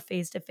day or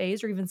phase to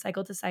phase or even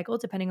cycle to cycle,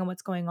 depending on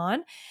what's going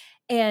on.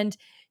 And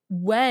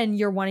when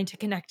you're wanting to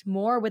connect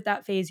more with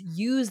that phase,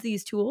 use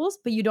these tools,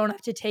 but you don't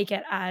have to take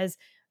it as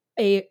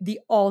the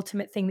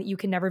ultimate thing that you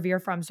can never veer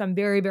from. So I'm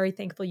very, very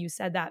thankful you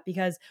said that,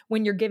 because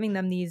when you're giving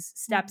them these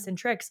steps and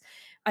tricks,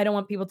 I don't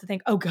want people to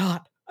think, oh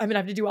God, I'm gonna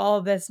have to do all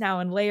of this now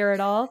and layer it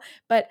all.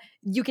 But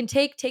you can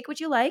take what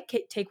you like,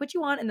 take what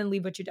you want, and then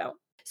leave what you don't.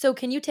 So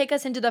can you take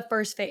us into the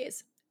first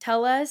phase?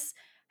 Tell us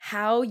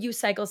how you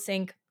cycle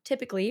sync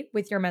typically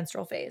with your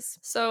menstrual phase.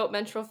 So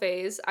menstrual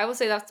phase, I will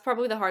say that's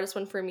probably the hardest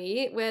one for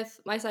me with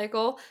my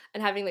cycle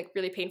and having like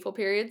really painful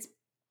periods.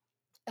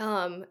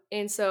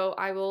 And so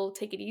I will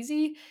take it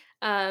easy.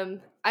 I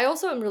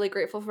also am really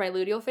grateful for my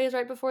luteal phase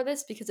right before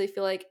this, because I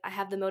feel like I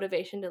have the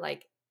motivation to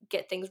like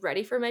get things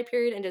ready for my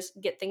period and just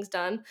get things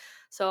done.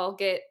 So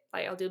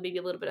I'll do maybe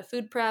a little bit of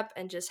food prep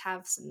and just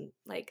have some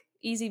like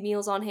easy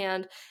meals on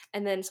hand.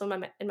 And then so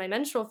in my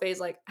menstrual phase,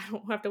 like I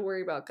don't have to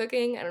worry about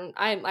cooking.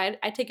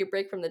 I take a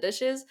break from the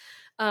dishes.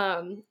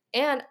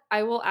 And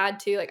I will add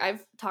to, like,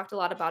 I've talked a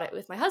lot about it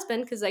with my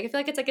husband, because like I feel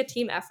like it's like a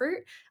team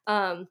effort.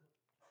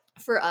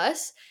 For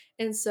us.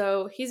 And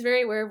so he's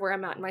very aware of where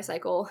I'm at in my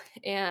cycle.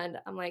 And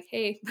I'm like,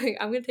 hey, like,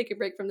 I'm going to take a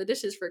break from the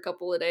dishes for a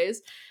couple of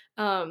days.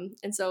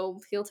 And so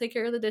he'll take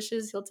care of the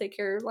dishes. He'll take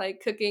care of like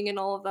cooking and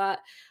all of that.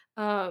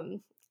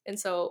 And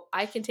so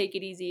I can take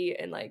it easy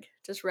and like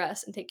just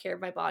rest and take care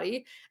of my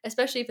body,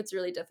 especially if it's a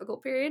really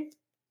difficult period.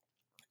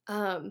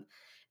 Um,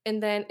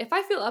 and then if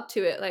I feel up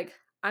to it, like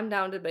I'm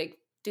down to like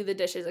do the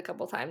dishes a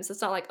couple times. It's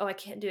not like, oh, I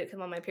can't do it because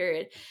I'm on my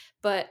period.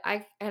 But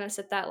I kind of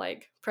set that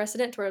like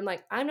precedent where I'm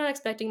like, I'm not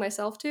expecting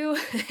myself to,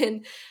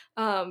 and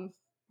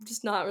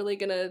just not really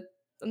gonna.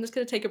 I'm just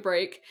gonna take a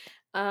break.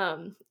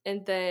 And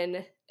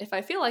then if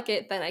I feel like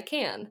it, then I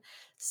can.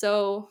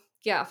 So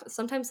yeah,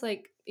 sometimes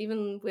like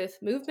even with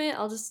movement,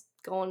 I'll just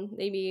go on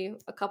maybe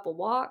a couple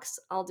walks.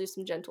 I'll do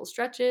some gentle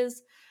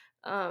stretches.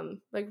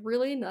 Like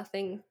really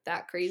nothing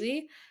that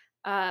crazy.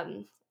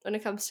 When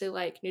it comes to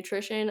like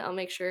nutrition, I'll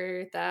make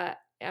sure that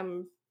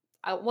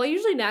I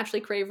usually naturally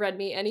crave red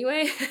meat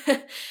anyway,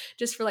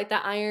 just for like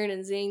that iron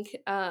and zinc,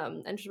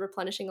 and just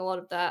replenishing a lot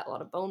of that, a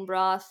lot of bone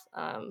broth,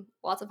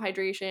 lots of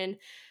hydration.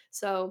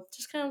 So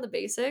just kind of the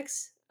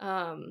basics.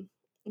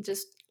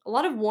 Just a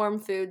lot of warm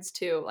foods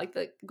too, like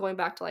the going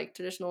back to like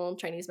traditional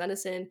Chinese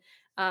medicine,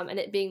 and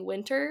it being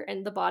winter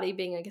and the body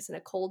being, I guess, in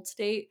a cold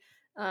state.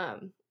 A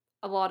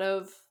lot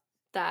of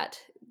that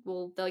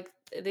will like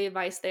the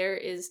advice there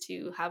is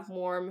to have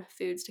warm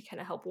foods to kind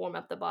of help warm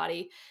up the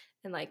body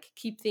and like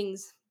keep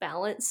things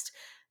balanced.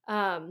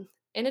 And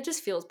it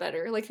just feels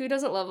better. Like who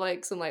doesn't love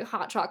like some like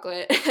hot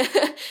chocolate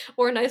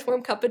or a nice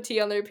warm cup of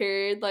tea on their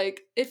period?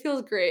 Like it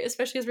feels great,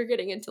 especially as we're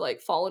getting into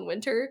like fall and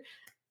winter.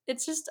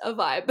 It's just a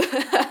vibe.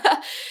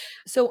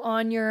 So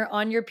on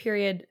your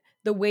period,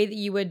 the way that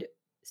you would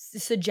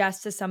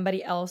suggest to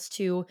somebody else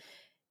to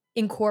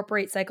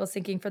incorporate cycle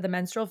syncing for the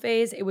menstrual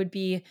phase, it would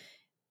be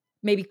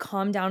maybe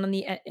calm down on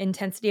the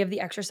intensity of the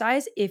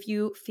exercise if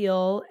you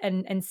feel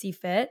and see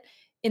fit,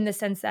 in the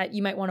sense that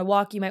you might want to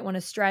walk, you might want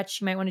to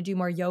stretch, you might want to do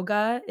more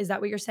yoga. Is that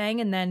what you're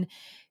saying? And then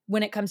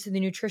when it comes to the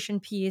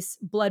nutrition piece,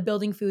 blood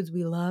building foods,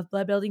 we love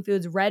blood building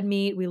foods, red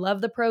meat, we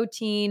love the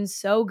protein,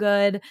 so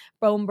good,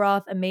 bone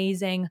broth,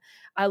 amazing.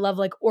 I love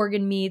like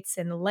organ meats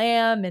and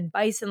lamb and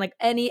bison, like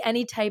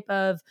any type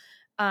of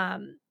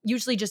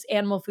usually just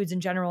animal foods in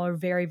general are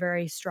very,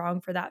 very strong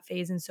for that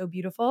phase and so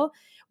beautiful.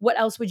 What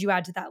else would you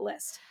add to that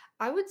list?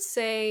 I would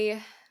say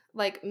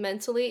like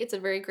mentally it's a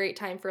very great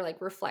time for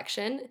like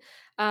reflection.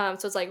 So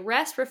it's like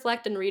rest,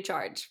 reflect, and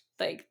recharge.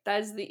 Like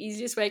that is the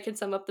easiest way I can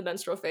sum up the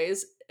menstrual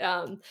phase.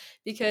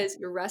 Because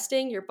you're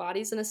resting, your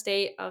body's in a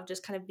state of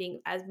just kind of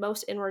being as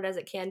most inward as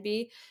it can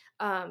be.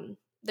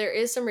 There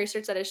is some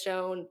research that has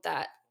shown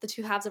that the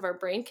two halves of our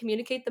brain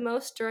communicate the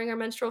most during our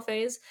menstrual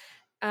phase.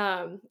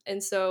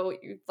 And so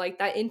like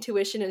that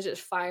intuition is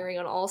just firing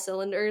on all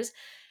cylinders.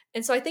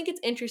 And so I think it's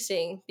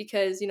interesting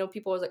because,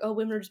 people are like, oh,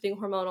 women are just being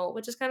hormonal,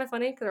 which is kind of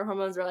funny because our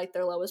hormones are like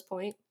their lowest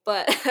point.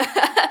 But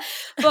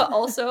but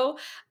also,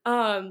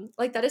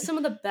 like that is some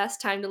of the best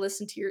time to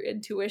listen to your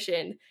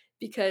intuition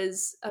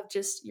because of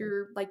just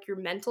your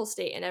mental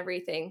state and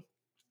everything.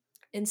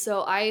 And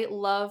so I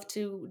love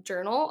to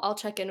journal. I'll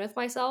check in with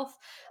myself,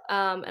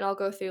 and I'll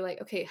go through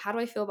like, okay, how do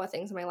I feel about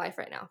things in my life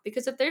right now?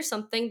 Because if there's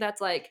something that's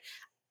like,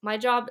 my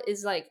job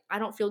is like, I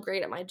don't feel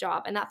great at my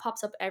job, and that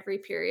pops up every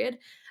period.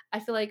 I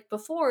feel like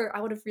before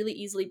I would have really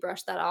easily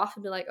brushed that off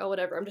and be like, oh,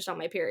 whatever, I'm just on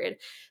my period.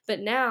 But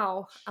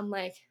now I'm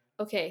like,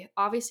 okay,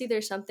 obviously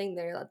there's something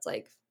there that's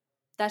like,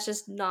 that's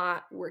just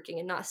not working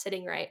and not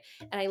sitting right.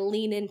 And I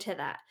lean into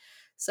that.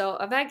 So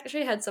I've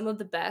actually had some of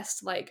the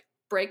best like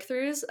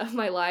breakthroughs of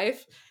my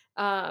life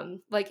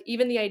Like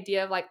even the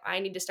idea of like I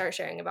need to start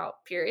sharing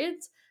about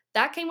periods,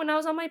 that came when I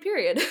was on my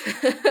period.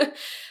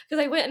 Because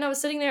I went and I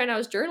was sitting there and I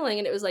was journaling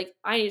and it was like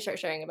I need to start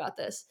sharing about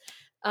this.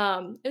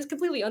 It was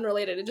completely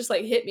unrelated. It just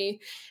like hit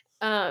me.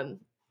 Um,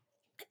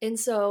 and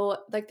so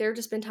like there have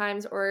just been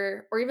times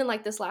or even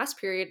like this last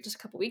period just a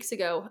couple weeks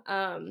ago,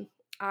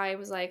 I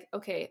was like,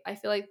 okay, I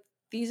feel like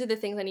these are the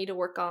things I need to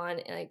work on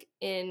like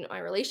in my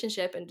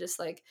relationship and just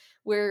like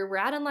where we're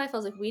at in life. I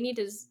was like, we need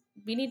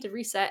to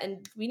reset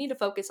and we need to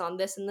focus on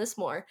this and this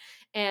more.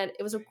 And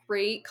it was a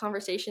great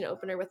conversation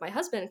opener with my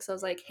husband because I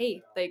was like,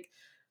 hey, like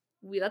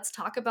we let's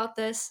talk about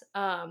this.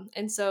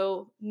 And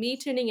so me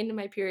tuning into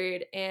my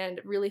period and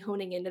really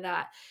honing into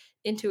that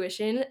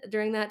intuition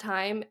during that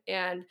time,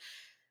 and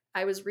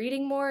I was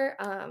reading more.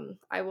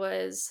 I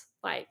was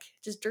like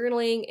just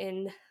journaling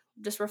and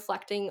just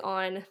reflecting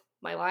on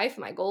my life,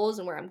 my goals,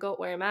 and where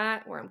I'm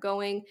at, where I'm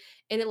going,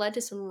 and it led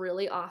to some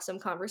really awesome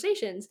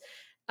conversations.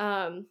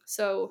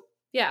 So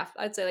yeah,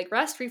 I'd say like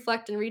rest,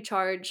 reflect, and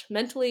recharge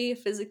mentally,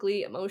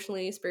 physically,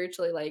 emotionally,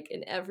 spiritually, like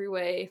in every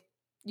way.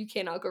 You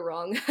cannot go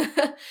wrong.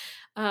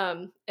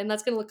 And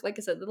that's gonna look, like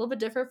I said, a little bit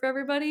different for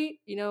everybody.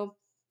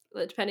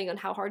 Depending on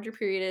how hard your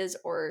period is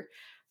or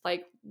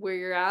like where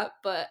you're at.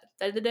 But at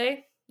the end of the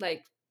day,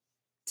 like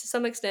to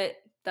some extent,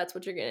 that's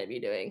what you're going to be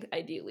doing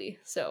ideally.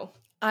 So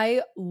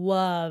I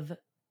love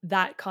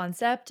that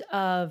concept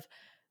of,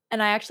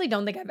 and I actually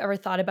don't think I've ever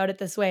thought about it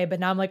this way, but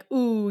now I'm like,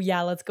 ooh,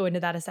 yeah, let's go into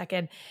that a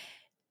second.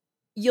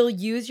 You'll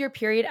use your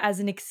period as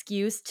an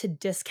excuse to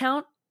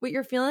discount what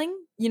you're feeling.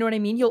 You know what I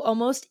mean? You'll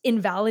almost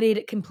invalidate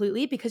it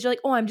completely because you're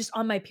like, oh, I'm just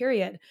on my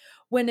period.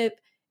 When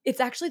it's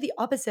actually the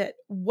opposite.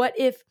 What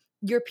if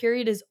your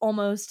period is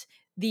almost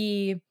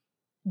the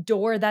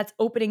door that's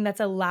opening that's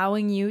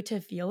allowing you to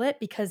feel it,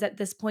 because at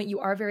this point you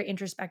are very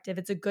introspective.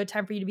 It's a good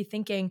time for you to be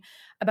thinking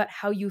about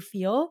how you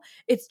feel.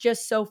 It's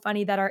just so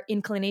funny that our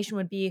inclination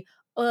would be,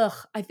 ugh,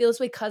 I feel this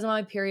way because I'm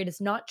on my period.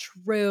 It's not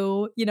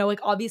true. Like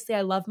obviously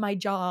I love my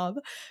job,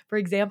 for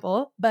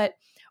example. But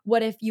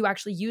what if you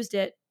actually used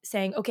it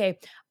saying, okay,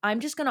 I'm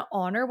just going to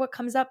honor what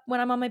comes up when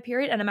I'm on my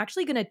period, and I'm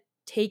actually going to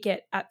take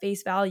it at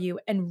face value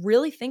and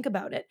really think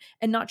about it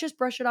and not just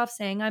brush it off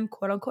saying I'm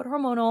quote unquote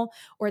hormonal,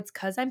 or it's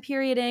because I'm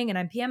perioding and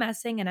I'm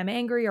PMSing and I'm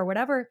angry or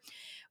whatever.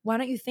 Why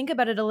don't you think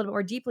about it a little bit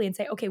more deeply and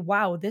say, okay,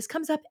 wow, this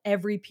comes up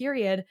every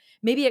period.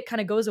 Maybe it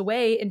kind of goes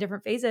away in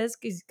different phases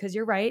because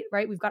you're right?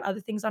 We've got other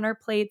things on our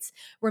plates.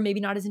 We're maybe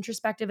not as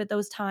introspective at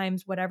those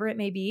times, whatever it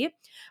may be,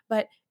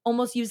 but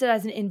almost use it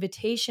as an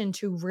invitation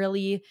to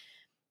really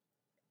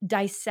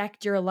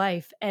dissect your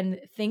life and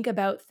think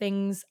about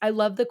things. I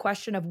love the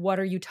question of what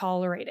are you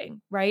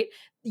tolerating, right?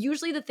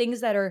 Usually the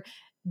things that are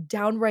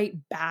downright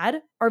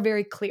bad are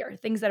very clear.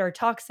 Things that are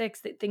toxic,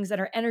 things that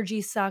are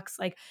energy sucks,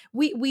 like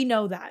we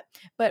know that.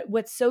 But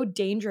what's so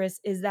dangerous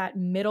is that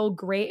middle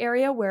gray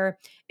area where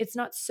it's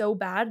not so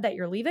bad that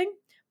you're leaving,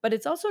 but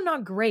it's also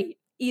not great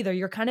either.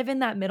 You're kind of in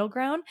that middle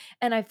ground,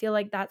 and I feel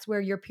like that's where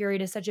your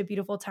period is such a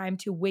beautiful time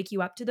to wake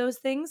you up to those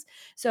things.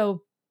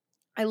 So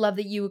I love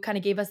that you kind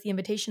of gave us the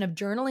invitation of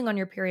journaling on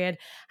your period.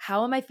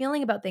 How am I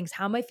feeling about things?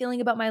 How am I feeling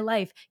about my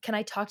life? Can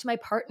I talk to my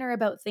partner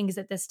about things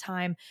at this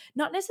time?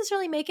 Not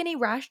necessarily make any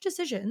rash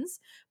decisions,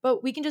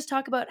 but we can just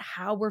talk about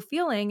how we're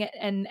feeling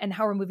and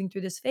how we're moving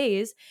through this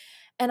phase.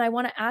 And I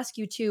want to ask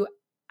you too,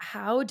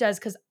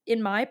 because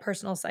in my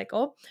personal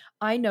cycle,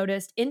 I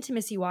noticed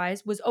intimacy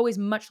wise was always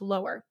much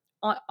lower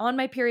on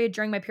my period,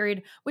 during my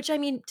period, which I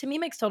mean, to me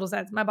makes total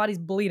sense. My body's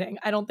bleeding.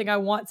 I don't think I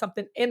want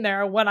something in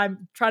there when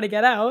I'm trying to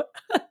get out.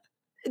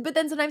 But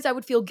then sometimes I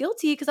would feel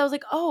guilty because I was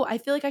like, oh, I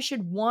feel like I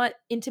should want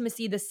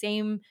intimacy the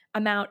same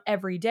amount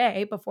every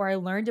day before I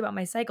learned about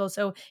my cycle.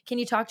 So, can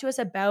you talk to us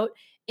about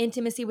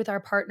intimacy with our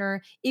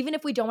partner? Even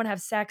if we don't want to have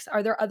sex,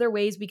 are there other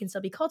ways we can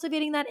still be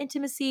cultivating that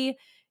intimacy?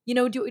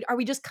 Are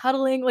we just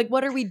cuddling? Like,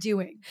 what are we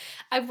doing?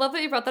 I love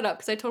that you brought that up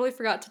because I totally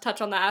forgot to touch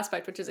on that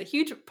aspect, which is a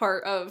huge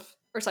part of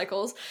our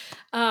cycles.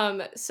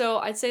 So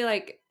I'd say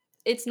like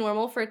it's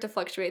normal for it to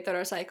fluctuate throughout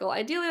our cycle.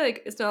 Ideally,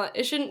 like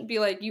it shouldn't be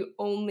like you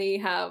only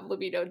have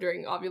libido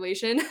during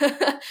ovulation.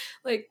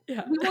 Like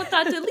Yeah. we want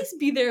that to at least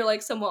be there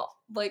like somewhat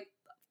like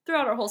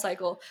throughout our whole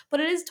cycle.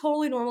 But it is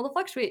totally normal to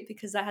fluctuate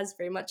because that has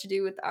very much to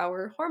do with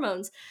our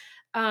hormones.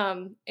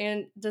 And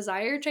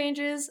desire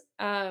changes,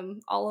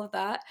 all of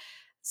that.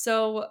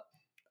 So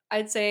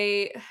I'd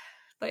say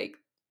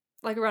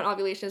like around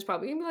ovulation is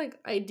probably gonna be like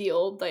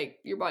ideal. Like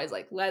your body's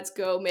like, let's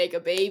go make a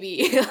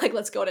baby. Like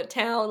let's go to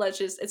town.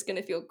 It's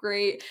gonna feel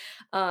great.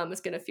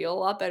 It's gonna feel a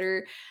lot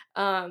better.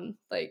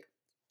 Like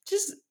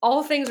just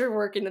all things are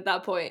working at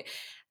that point.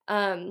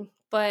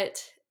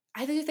 But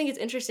I do think it's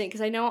interesting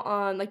because I know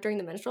on like during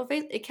the menstrual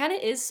phase, it kind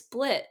of is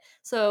split.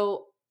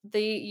 So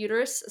the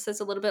uterus sits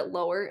a little bit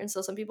lower, and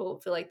so some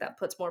people feel like that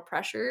puts more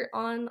pressure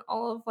on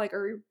all of like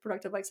our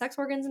reproductive like sex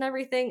organs and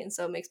everything, and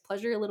so it makes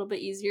pleasure a little bit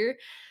easier,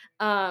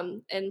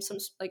 and some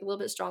like a little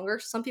bit stronger.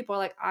 Some people are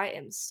like, I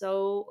am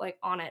so like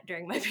on it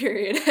during my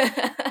period,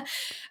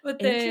 but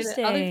then other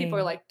people are Interesting.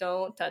 like,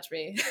 don't touch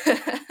me.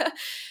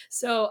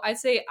 So I'd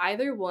say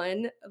either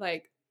one,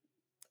 like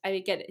I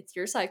get it, it's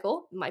your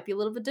cycle. It might be a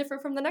little bit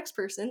different from the next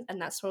person,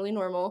 and that's totally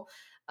normal.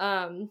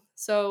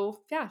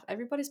 So yeah,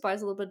 everybody's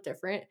body's a little bit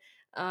different.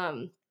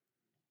 Um,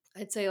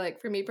 I'd say, like,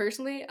 for me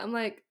personally, I'm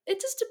like, it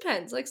just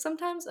depends. Like,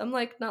 sometimes I'm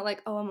like, not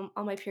like, oh, I'm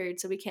on my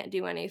period, so we can't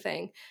do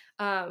anything.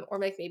 Or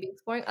like maybe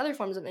exploring other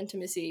forms of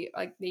intimacy,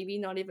 like maybe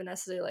not even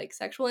necessarily like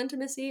sexual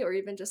intimacy, or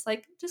even just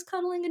like just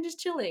cuddling and just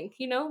chilling,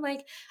 you know?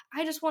 Like,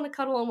 I just want to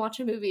cuddle and watch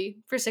a movie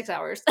for 6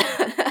 hours,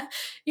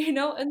 you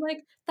know? And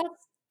like,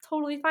 that's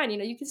totally fine. You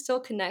know, you can still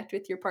connect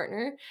with your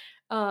partner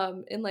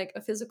in like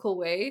a physical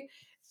way,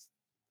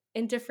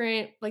 in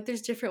different, like,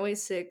 there's different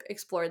ways to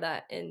explore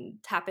that and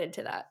tap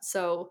into that.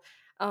 So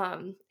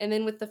and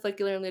then with the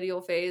follicular and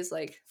luteal phase,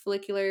 like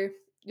follicular,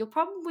 you'll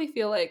probably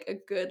feel like a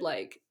good,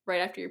 like,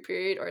 right after your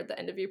period or at the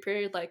end of your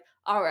period, like,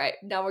 all right,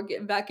 now we're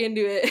getting back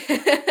into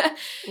it.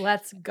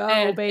 Let's go,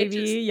 And it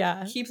just baby.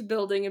 Yeah. keeps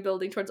building and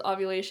building towards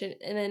ovulation.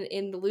 And then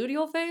in the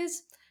luteal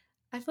phase,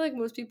 I feel like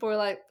most people are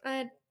like,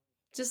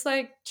 just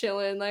like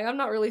chilling. Like, I'm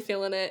not really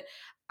feeling it.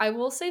 I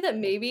will say that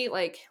maybe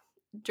like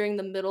during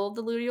the middle of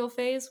the luteal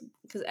phase,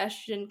 because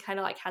estrogen kind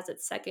of like has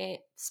its second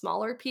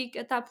smaller peak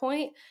at that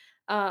point,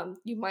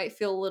 you might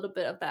feel a little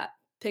bit of that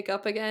pick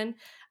up again.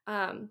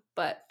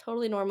 But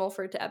totally normal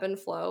for it to ebb and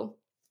flow.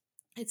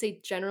 I'd say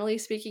generally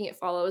speaking, it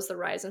follows the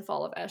rise and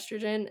fall of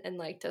estrogen and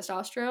like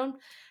testosterone.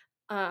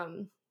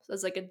 So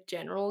it's like a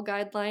general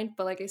guideline,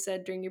 but like I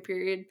said, during your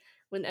period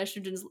when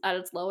estrogen's at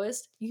its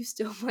lowest, you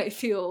still might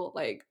feel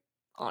like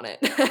on it.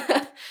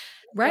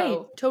 Right,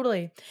 So,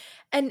 totally.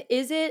 And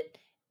is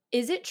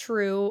it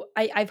true?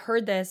 I've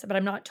heard this, but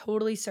I'm not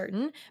totally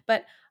certain,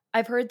 but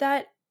I've heard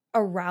that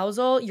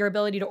arousal, your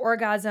ability to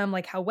orgasm,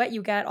 like how wet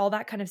you get, all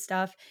that kind of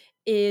stuff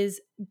is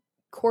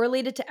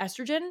correlated to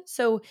estrogen.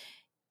 So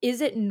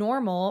is it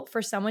normal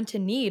for someone to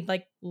need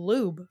like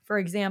lube, for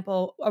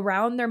example,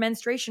 around their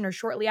menstruation or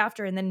shortly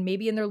after, and then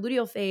maybe in their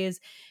luteal phase?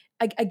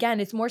 Again,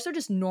 it's more so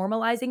just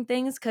normalizing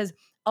things because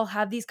I'll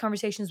have these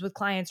conversations with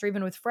clients or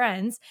even with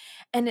friends,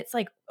 and it's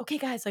like, okay,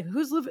 guys, like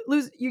who's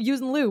you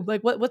using lube?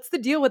 Like, what's the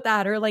deal with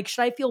that? Or like,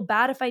 should I feel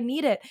bad if I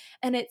need it?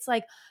 And it's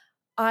like,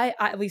 I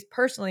at least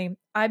personally,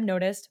 I've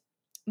noticed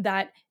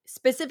that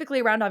specifically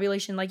around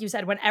ovulation, like you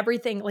said, when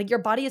everything, like your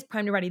body is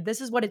primed and ready,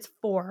 this is what it's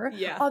for.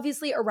 yeah.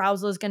 Obviously,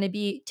 arousal is going to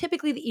be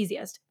typically the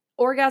easiest.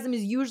 Orgasm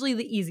is usually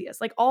the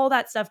easiest, like all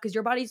that stuff, because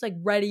your body's like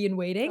ready and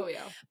waiting. Oh,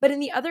 yeah. But in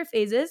the other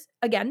phases,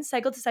 again,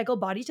 cycle to cycle,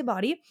 body to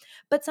body.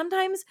 But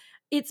sometimes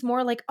it's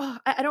more like, oh,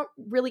 I don't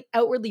really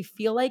outwardly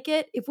feel like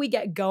it. If we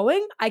get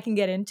going, I can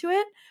get into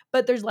it,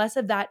 but there's less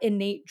of that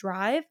innate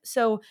drive.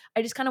 So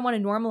I just kind of want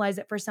to normalize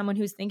it for someone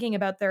who's thinking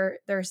about their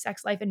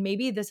sex life, and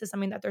maybe this is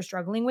something that they're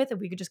struggling with. If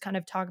we could just kind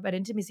of talk about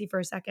intimacy for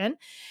a second,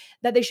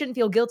 that they shouldn't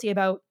feel guilty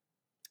about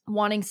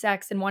wanting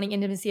sex and wanting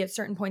intimacy at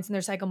certain points in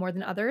their cycle more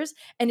than others.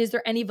 And is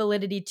there any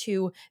validity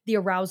to the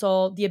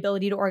arousal, the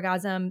ability to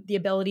orgasm, the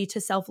ability to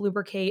self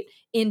lubricate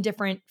in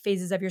different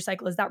phases of your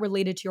cycle? Is that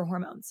related to your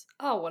hormones?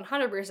 Oh,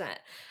 100%.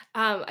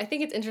 I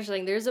think it's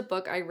interesting. There's a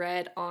book I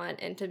read on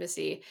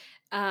intimacy,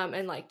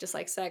 and like just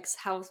like sex,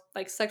 how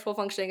like sexual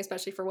functioning,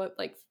 especially for what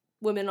like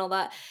women and all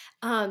that.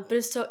 But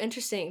it's so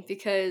interesting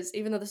because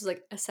even though this is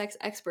like a sex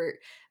expert,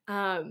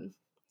 um,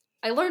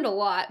 I learned a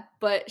lot,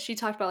 but she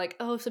talked about like,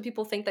 oh, some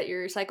people think that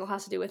your cycle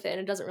has to do with it and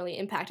it doesn't really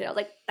impact it. I was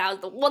like, that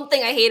was the one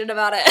thing I hated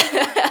about it.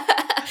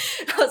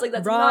 I was like,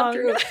 that's not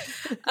Wrong.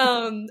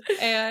 true.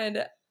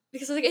 And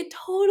because I was like, it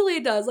totally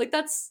does. Like,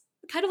 that's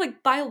kind of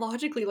like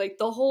biologically, like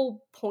the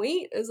whole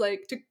point is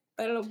like to,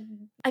 I don't know.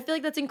 I feel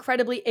like that's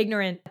incredibly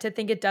ignorant to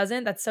think it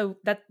doesn't. That's so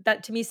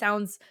that to me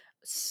sounds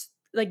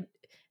like,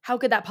 how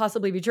could that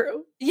possibly be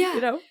true? You Yeah,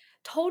 know?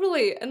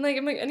 totally. And like,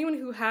 I'm like, anyone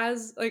who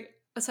has like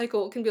a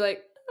cycle can be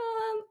like,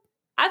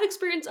 I've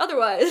experienced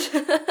otherwise.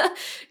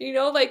 You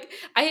know, like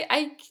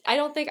I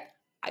don't think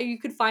you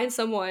could find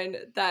someone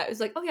that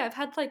is like, oh yeah, I've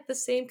had like the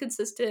same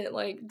consistent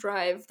like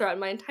drive throughout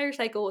my entire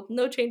cycle with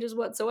no changes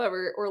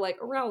whatsoever, or like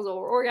arousal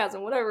or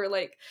orgasm, whatever.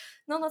 Like,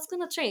 no, that's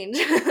gonna change.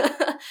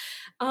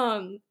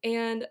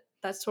 And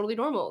that's totally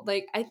normal.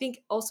 Like, I think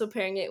also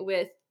pairing it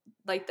with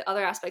like the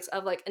other aspects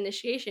of like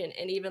initiation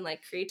and even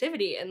like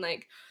creativity, and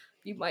like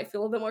you might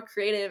feel a bit more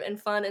creative and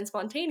fun and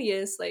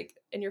spontaneous like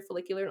in your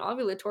follicular and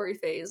ovulatory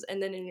phase, and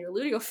then in your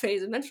luteal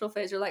phase and menstrual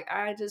phase you're like,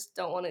 I just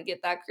don't want to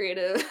get that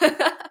creative.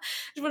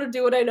 Just want to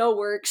do what I know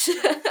works.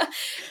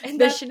 And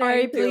that's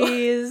Missionary, fine too.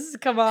 please.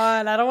 Come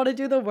on. I don't want to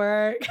do the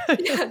work.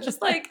 Yeah,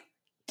 just like,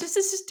 just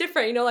it's just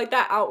different, you know, like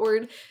that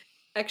outward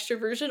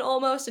extroversion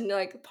almost, and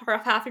like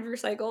half of your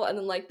cycle, and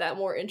then like that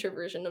more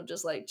introversion of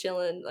just like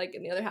chilling like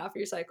in the other half of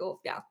your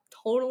cycle. Yeah,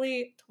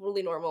 totally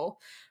normal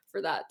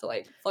for that to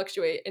like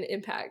fluctuate and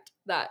impact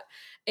that.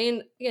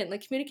 And again,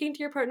 like communicating to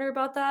your partner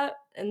about that,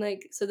 and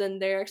like so then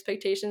their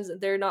expectations,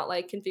 they're not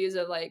like confused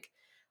of like,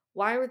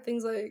 why were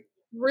things like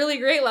really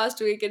great last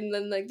week and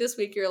then like this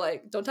week you're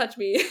like, don't touch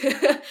me.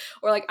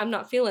 Or like, I'm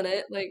not feeling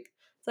it. Like,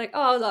 it's like,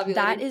 oh, I was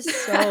That ovulating. is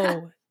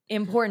so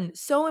important.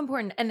 So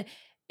important. And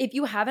if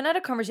you haven't had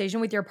a conversation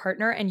with your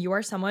partner and you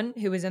are someone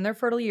who is in their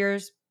fertile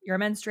years, you're a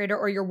menstruator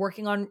or you're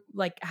working on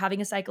like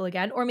having a cycle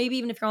again, or maybe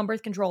even if you're on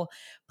birth control,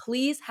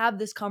 please have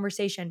this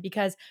conversation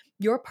because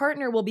your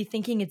partner will be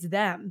thinking it's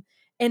them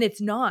and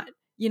it's not.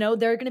 You know,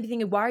 they're going to be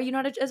thinking, why are you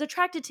not as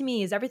attracted to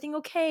me? Is everything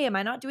okay? Am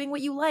I not doing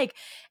what you like?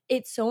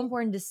 It's so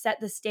important to set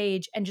the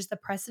stage and just the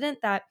precedent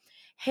that,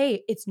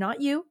 hey, it's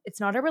not you. It's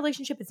not a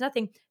relationship. It's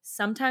nothing.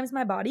 Sometimes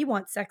my body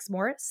wants sex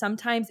more.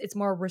 Sometimes it's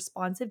more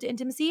responsive to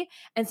intimacy,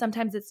 and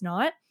sometimes it's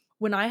not.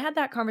 When I had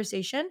that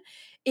conversation,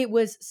 it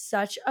was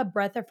such a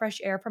breath of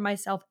fresh air for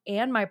myself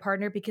and my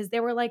partner because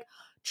they were like,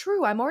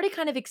 true, I'm already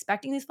kind of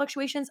expecting these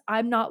fluctuations.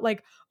 I'm not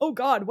like, oh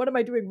God, what am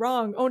I doing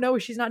wrong? Oh no,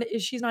 she's not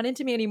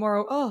into me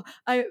anymore. Oh,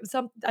 I'm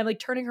like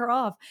turning her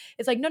off.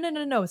 It's like,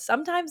 no.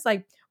 Sometimes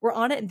like we're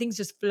on it and things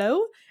just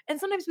flow. And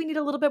sometimes we need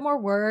a little bit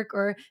more work,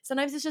 or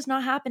sometimes it's just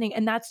not happening.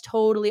 And that's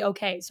totally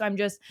okay. So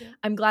Yeah.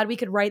 I'm glad we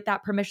could write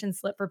that permission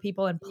slip for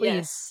people. And please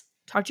Yes.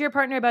 talk to your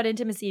partner about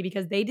intimacy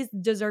because they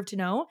deserve to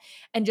know.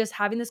 And just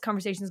having this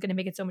conversation is going to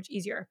make it so much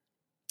easier.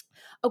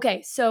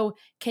 Okay, so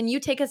can you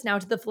take us now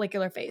to the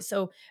follicular phase?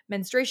 So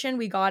menstruation,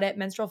 we got it.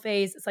 Menstrual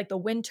phase, it's like the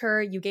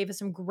winter. You gave us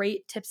some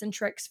great tips and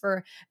tricks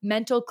for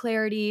mental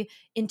clarity,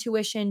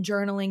 intuition,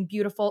 journaling,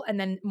 beautiful, and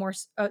then more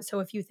so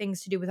a few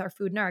things to do with our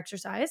food and our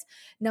exercise.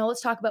 Now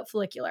let's talk about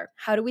follicular.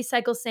 How do we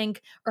cycle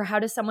sync, or how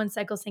does someone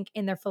cycle sync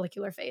in their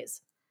follicular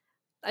phase?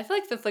 I feel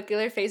like the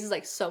follicular phase is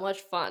like so much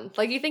fun.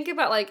 Like you think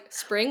about like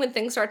spring when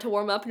things start to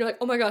warm up and you're like,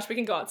 oh my gosh, we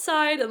can go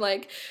outside and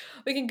like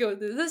we can go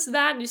do this,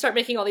 that, and you start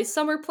making all these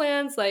summer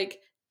plans. Like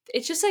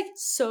it's just like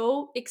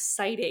so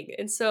exciting.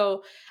 And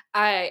so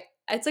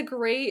it's a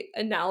great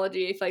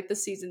analogy for like the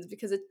seasons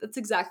because that's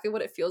exactly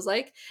what it feels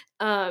like.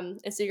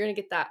 And so you're gonna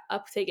get that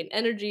uptake in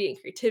energy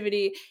and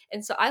creativity.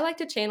 And so I like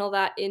to channel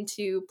that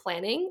into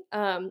planning.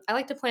 I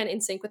like to plan in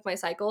sync with my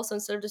cycle. So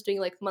instead of just doing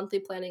like monthly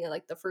planning at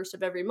like the first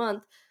of every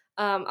month,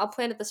 I'll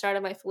plan at the start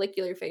of my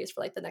follicular phase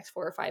for like the next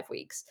 4 or 5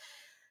 weeks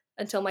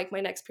until like my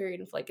next period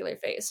in follicular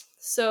phase.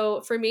 So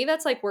for me,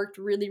 that's like worked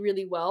really,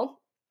 really well.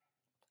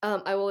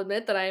 I will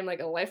admit that I am like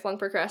a lifelong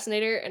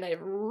procrastinator and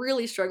I've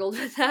really struggled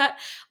with that,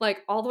 like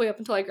all the way up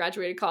until I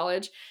graduated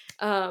college.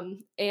 And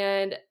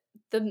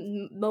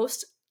the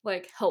most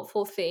like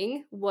helpful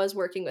thing was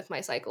working with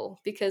my cycle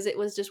because it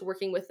was just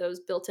working with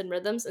those built-in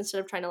rhythms instead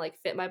of trying to like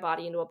fit my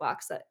body into a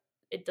box that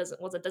it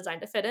wasn't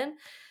designed to fit in.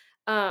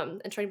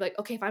 And trying to be like,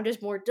 okay, if I'm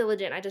just more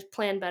diligent, I just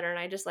plan better and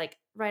I just like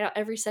write out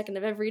every second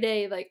of every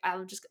day, like I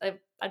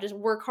just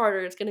work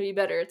harder, it's gonna be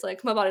better. It's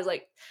like my body's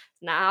like,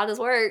 nah, this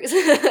works.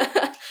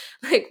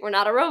 Like we're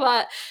not a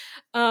robot.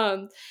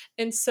 um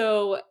and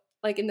so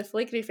like in the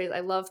follicular phase I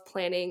love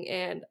planning,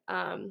 and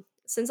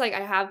since like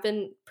I have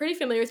been pretty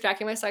familiar with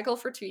tracking my cycle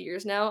for 2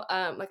 years now,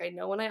 like I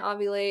know when I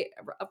ovulate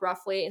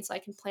roughly, and so I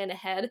can plan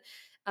ahead,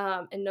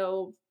 and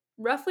know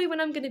roughly when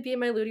I'm going to be in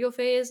my luteal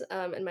phase,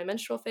 and my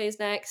menstrual phase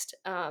next,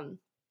 and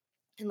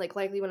like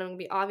likely when I'm going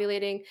to be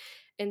ovulating.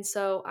 And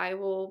so I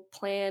will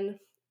plan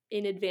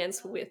in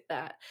advance with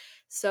that.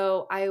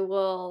 So I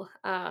will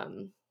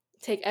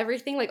take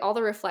everything, like all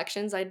the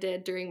reflections I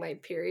did during my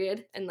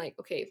period, and like,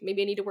 okay,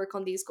 maybe I need to work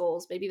on these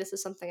goals. Maybe this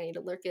is something I need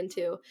to look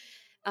into.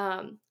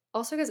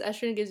 Also, because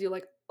estrogen gives you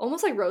like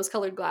almost like rose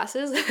colored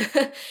glasses,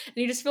 and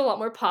you just feel a lot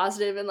more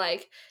positive and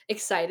like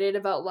excited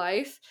about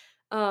life.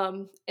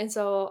 And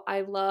so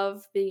I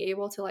love being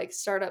able to like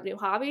start up new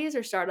hobbies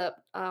or start up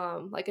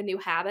like a new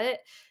habit,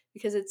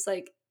 because it's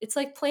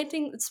like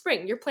planting it's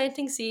spring. You're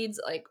planting seeds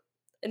like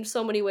in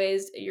so many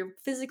ways. You're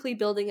physically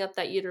building up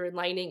that uterine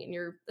lining,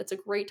 and it's a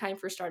great time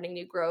for starting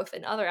new growth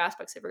in other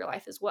aspects of your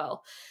life as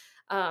well.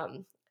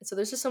 And so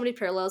there's just so many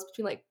parallels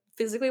between like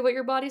physically what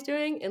your body's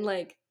doing and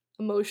like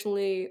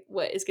emotionally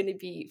what is going to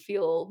be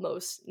feel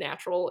most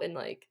natural and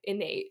like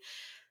innate.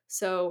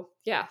 So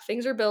yeah,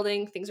 things are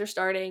building, things are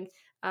starting,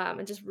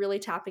 and just really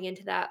tapping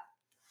into that.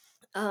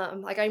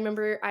 Like I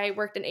remember I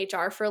worked in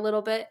HR for a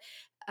little bit,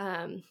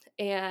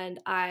 and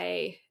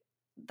I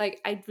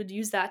would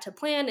use that to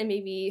plan and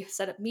maybe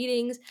set up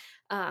meetings,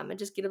 and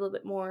just get a little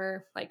bit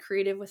more like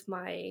creative with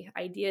my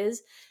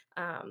ideas,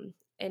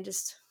 and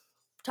just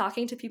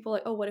talking to people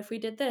like, oh, what if we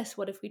did this?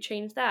 What if we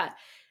changed that?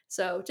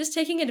 So just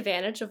taking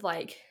advantage of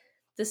like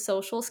the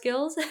social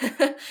skills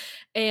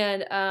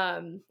and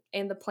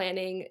the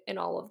planning and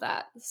all of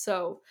that.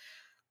 So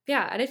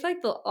yeah, and I feel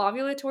like the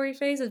ovulatory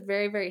phase is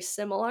very, very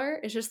similar.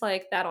 It's just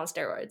like that on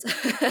steroids,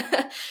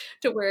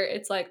 to where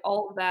it's like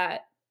all of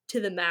that to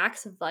the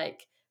max of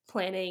like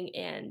planning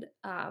and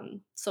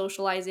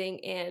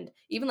socializing and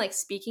even like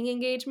speaking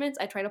engagements.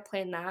 I try to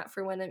plan that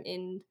for when I'm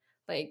in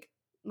like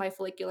my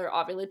follicular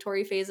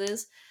ovulatory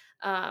phases.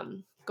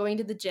 Going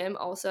to the gym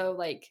also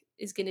like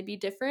is going to be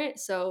different.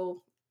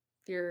 So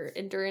your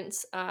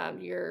endurance,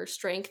 your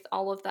strength,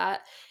 all of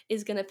that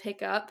is going to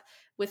pick up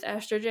with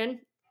estrogen,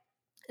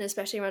 and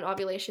especially around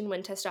ovulation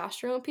when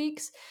testosterone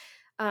peaks.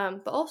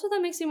 But also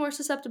that makes you more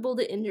susceptible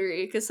to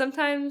injury because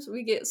sometimes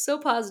we get so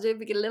positive,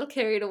 we get a little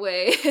carried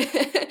away,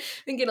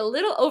 and get a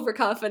little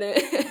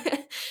overconfident.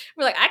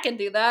 We're like, I can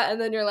do that, and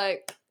then you're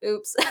like,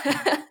 oops.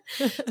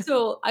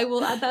 So I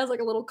will add that as like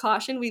a little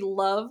caution. We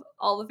love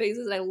all the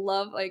phases, and I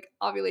love like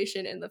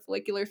ovulation and the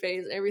follicular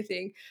phase and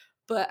everything.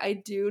 but I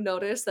do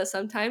notice that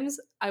sometimes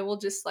I will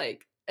just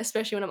like,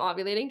 especially when I'm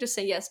ovulating, just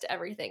say yes to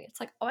everything. It's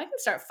like, oh, I can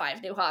start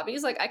 5 new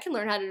hobbies. Like I can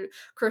learn how to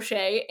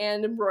crochet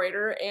and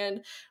embroider,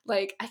 and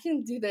like I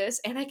can do this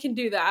and I can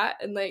do that.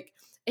 And like,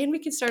 and we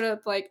can start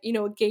up like,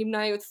 a game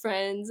night with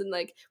friends, and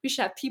like we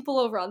should have people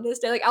over on this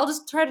day. Like I'll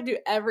just try to do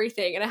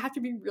everything, and I have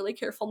to be really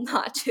careful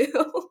not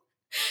to.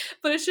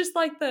 But it's just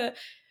like the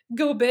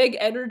go big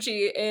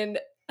energy, and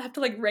I have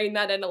to like rein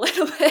that in a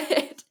little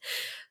bit.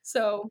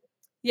 So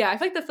yeah, I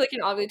feel like the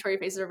follicular and ovulatory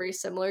phases are very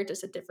similar,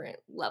 just at different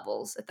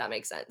levels, if that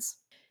makes sense.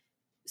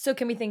 So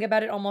can we think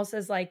about it almost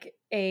as like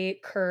a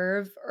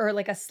curve or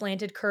like a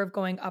slanted curve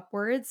going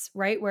upwards,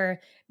 right?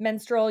 Where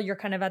menstrual, you're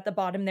kind of at the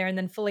bottom there, and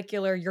then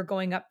follicular, you're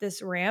going up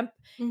this ramp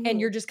and Mhm.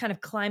 you're just kind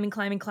of climbing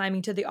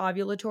to the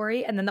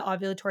ovulatory. And then the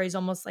ovulatory is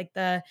almost like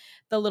the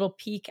little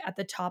peak at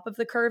the top of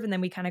the curve. And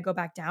then we kind of go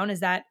back down. Is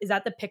that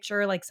the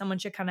picture like someone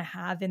should kind of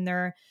have in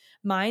their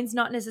minds?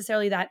 Not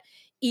necessarily that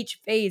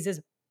each phase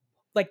is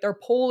like they're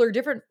polar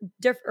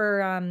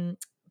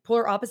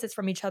opposites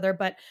from each other,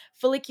 but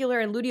follicular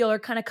and luteal are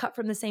kind of cut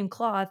from the same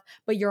cloth,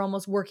 but you're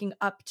almost working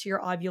up to your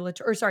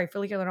ovulatory, or sorry,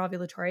 follicular and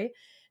ovulatory,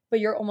 but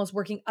you're almost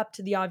working up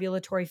to the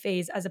ovulatory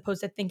phase as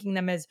opposed to thinking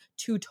them as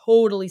two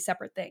totally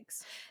separate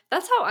things.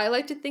 That's how I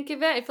like to think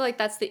of it. I feel like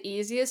that's the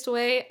easiest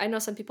way. I know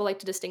some people like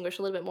to distinguish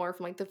a little bit more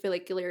from like the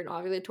follicular and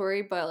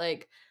ovulatory, but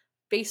like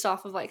based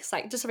off of like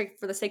just like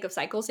for the sake of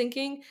cycle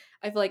syncing,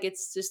 I feel like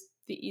it's just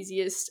the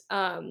easiest.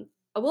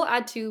 I will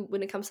add to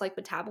when it comes to like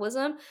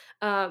metabolism,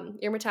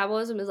 your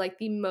metabolism is like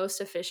the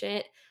most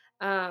efficient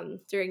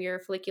during your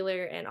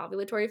follicular and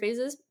ovulatory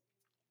phases.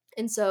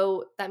 And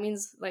so that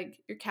means like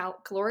your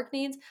caloric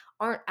needs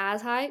aren't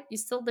as high.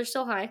 They're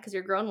still high because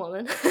you're a grown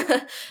woman.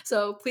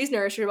 So please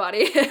nourish your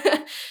body.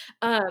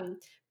 um,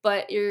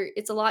 but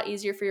it's a lot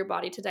easier for your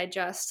body to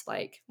digest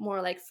like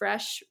more like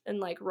fresh and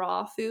like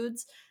raw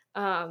foods,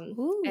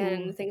 Ooh.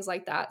 and things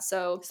like that.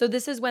 So So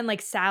this is when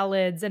like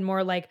salads and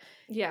more like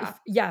yeah,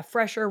 yeah,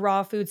 fresher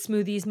raw food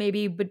smoothies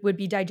maybe would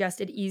be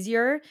digested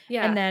easier. And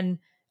yeah. then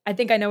I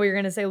think I know what you're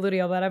gonna say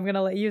luteal, but I'm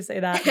gonna let you say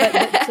that.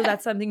 But so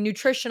that's something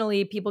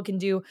nutritionally people can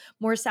do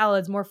more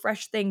salads, more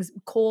fresh things,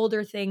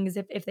 colder things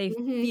if they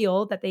hmm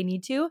feel that they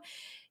need to.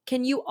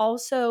 Can you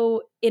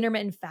also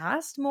intermittent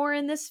fast more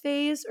in this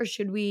phase, or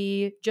should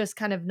we just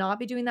kind of not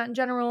be doing that in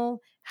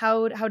general?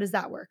 How does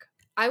that work?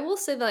 I will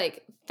say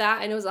like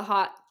that I know is a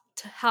hot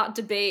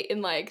debate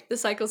in like the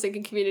cycle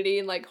syncing community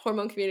and like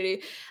hormone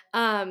community.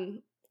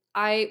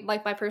 I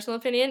like my personal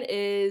opinion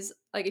is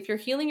like if you're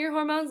healing your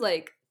hormones,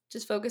 like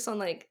just focus on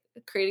like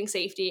creating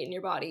safety in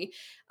your body.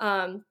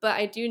 But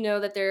I do know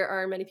that there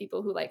are many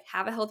people who like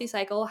have a healthy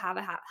cycle, have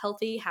a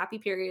healthy, happy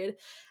period.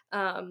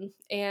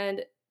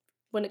 And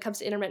when it comes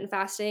to intermittent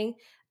fasting,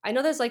 I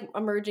know there's like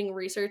emerging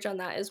research on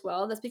that as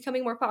well that's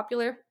becoming more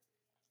popular.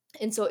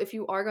 And so if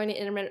you are going to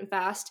intermittent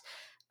fast,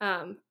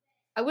 um,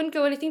 I wouldn't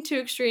go anything too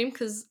extreme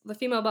because the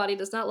female body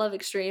does not love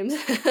extremes.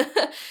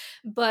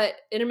 But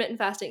intermittent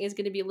fasting is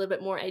going to be a little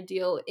bit more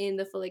ideal in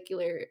the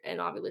follicular and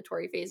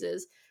ovulatory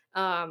phases,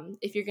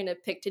 if you're going to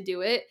pick to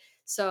do it.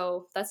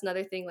 So that's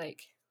another thing,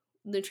 like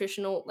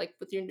nutritional, like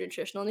with your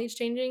nutritional needs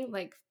changing,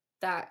 like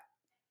that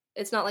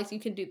it's not like you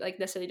can do like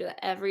necessarily do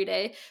that every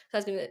day.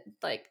 That's gonna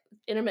like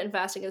intermittent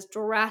fasting is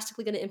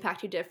drastically gonna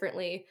impact you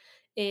differently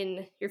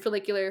in your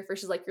follicular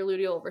versus like your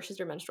luteal versus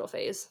your menstrual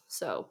phase.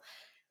 So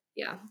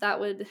yeah,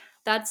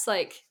 that's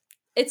like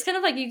it's kind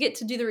of like you get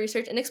to do the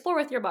research and explore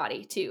with your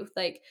body too.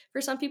 Like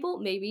for some people,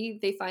 maybe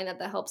they find that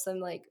that helps them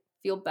like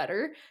feel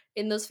better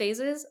in those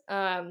phases.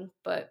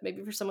 But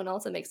maybe for someone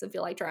else, it makes them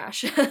feel like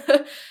trash.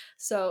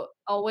 So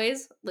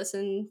always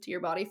listen to your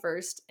body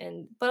first,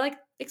 and but like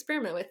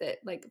experiment with it.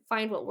 Like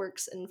find what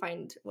works and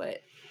find what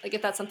like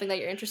if that's something that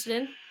you're interested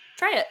in,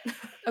 try it.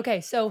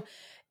 Okay, so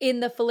in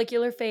the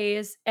follicular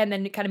phase and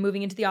then kind of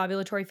moving into the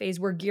ovulatory phase,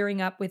 we're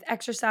gearing up with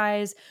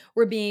exercise.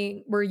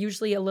 We're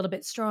usually a little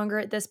bit stronger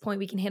at this point.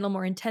 We can handle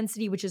more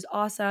intensity, which is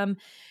awesome.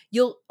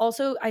 You'll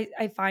also,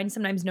 I find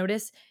sometimes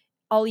notice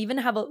I'll even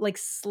have a like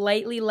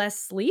slightly less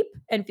sleep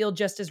and feel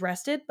just as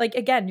rested. Like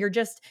again, you're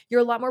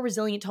a lot more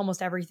resilient to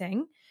almost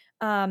everything.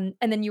 And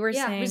then you were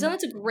Yeah, saying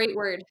resilience is a great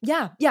word.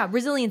 yeah,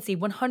 resiliency,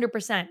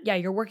 100%. Yeah,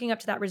 you're working up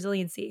to that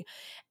resiliency.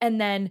 And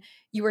then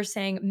you were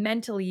saying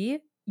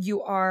mentally,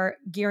 you are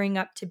gearing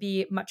up to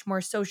be much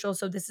more social.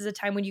 So this is a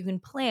time when you can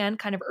plan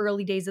kind of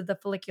early days of the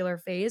follicular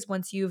phase.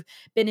 Once you've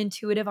been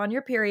intuitive on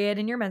your period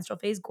and your menstrual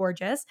phase,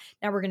 gorgeous.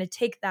 Now we're going to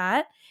take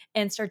that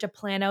and start to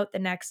plan out the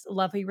next,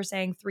 love how you were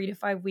saying 3 to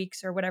 5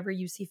 weeks or whatever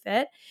you see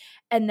fit.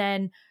 And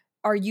then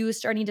are you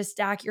starting to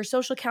stack your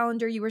social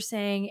calendar, you were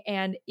saying,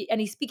 and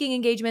any speaking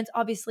engagements?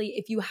 Obviously,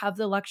 if you have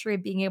the luxury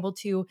of being able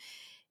to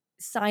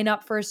sign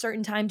up for a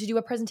certain time to do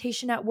a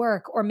presentation at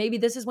work, or maybe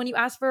this is when you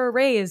ask for a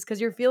raise because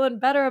you're feeling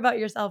better about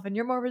yourself and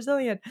you're more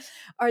resilient.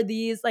 Are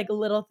these like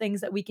little things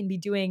that we can be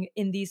doing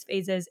in these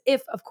phases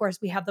if, of course,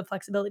 we have the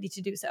flexibility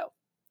to do so?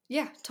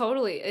 Yeah,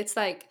 totally. It's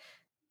like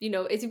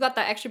is you've got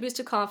that extra boost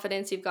of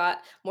confidence, you've got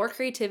more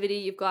creativity,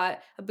 you've got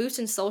a boost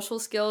in social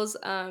skills.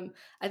 I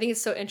think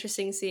it's so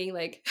interesting seeing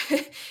like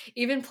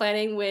even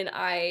planning when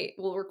I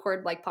will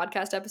record like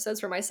podcast episodes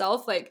for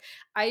myself. Like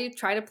I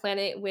try to plan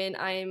it when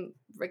I'm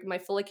like my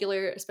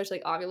follicular,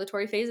 especially like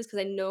ovulatory phases, because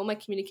I know my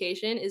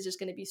communication is just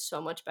going to be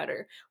so much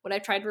better. When I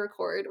tried to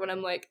record when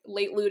I'm like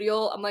late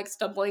luteal, I'm like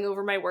stumbling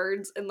over my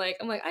words and like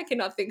I'm like I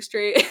cannot think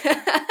straight.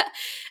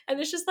 And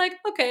it's just like,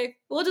 okay,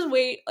 we'll just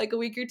wait like a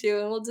week or two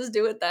and we'll just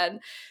do it then.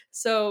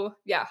 So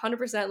yeah,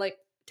 100% like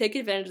take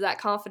advantage of that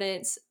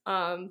confidence,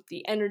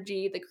 the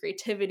energy, the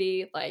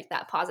creativity, like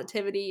that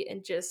positivity,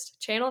 and just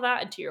channel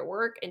that into your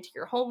work, into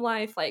your home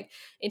life, like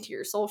into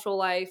your social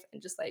life,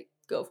 and just like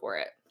go for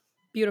it.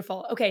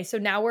 Beautiful. Okay, so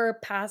now we're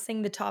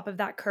passing the top of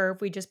that curve.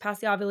 We just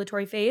passed the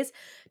ovulatory phase.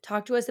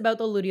 Talk to us about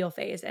the luteal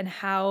phase and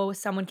how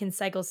someone can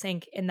cycle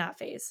sync in that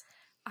phase.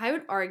 I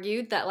would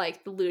argue that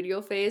like the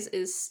luteal phase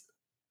is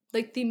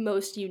like the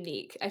most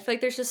unique. I feel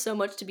like there's just so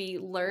much to be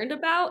learned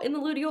about in the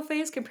luteal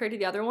phase compared to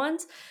the other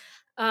ones.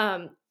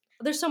 Um,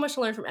 there's so much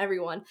to learn from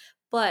everyone,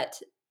 but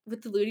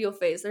with the luteal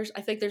phase,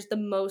 I think there's the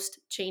most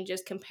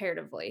changes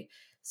comparatively.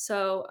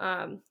 So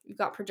you've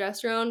got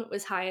progesterone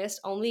was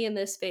highest only in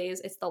this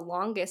phase. It's the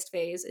longest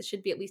phase. It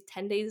should be at least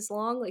 10 days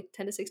long, like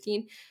 10 to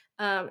 16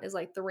 is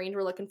like the range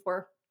we're looking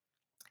for.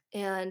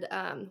 And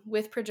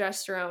with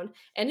progesterone,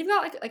 and you've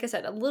got like I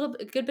said,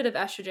 a good bit of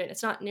estrogen.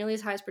 It's not nearly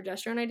as high as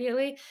progesterone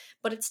ideally,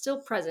 but it's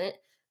still present.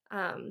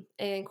 And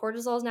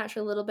cortisol is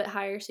naturally a little bit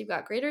higher, so you've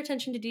got greater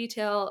attention to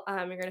detail.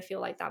 You're going to feel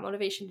like that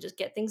motivation to just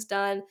get things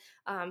done,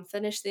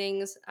 finish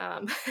things.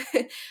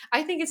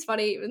 I think it's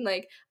funny, and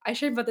like I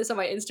should put this on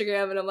my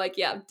Instagram, and I'm like,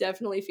 yeah, I'm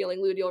definitely feeling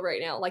luteal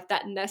right now, like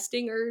that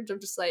nesting urge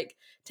of just like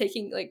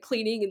taking like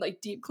cleaning and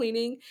like deep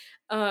cleaning.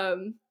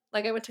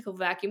 Like I went to go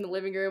vacuum the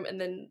living room, and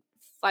then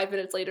 5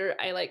 minutes later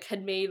I like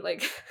had made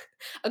like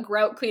a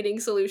grout cleaning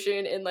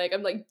solution, and like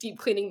I'm like deep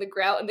cleaning the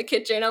grout in the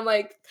kitchen. I'm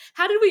like,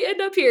 how did we end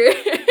up here?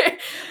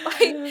 Like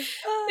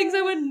things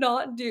I would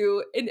not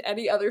do in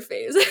any other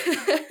phase.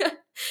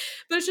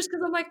 But it's just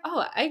because I'm like,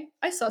 oh,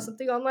 I saw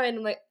something online.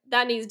 I'm like,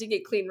 that needs to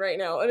get cleaned right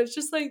now. And it's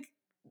just like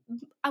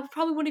I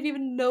probably wouldn't have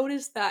even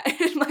noticed that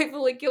in my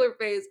follicular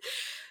phase.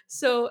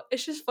 So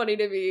it's just funny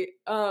to me.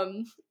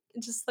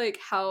 Just like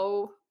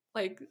how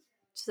like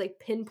just like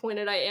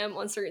pinpointed I am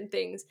on certain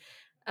things.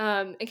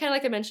 And kind of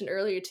like I mentioned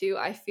earlier too,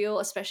 I feel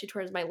especially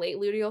towards my late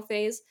luteal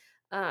phase,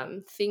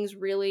 things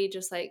really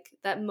just like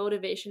that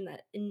motivation,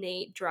 that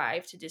innate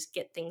drive to just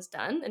get things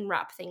done and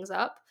wrap things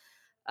up,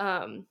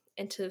 and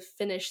to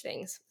finish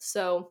things.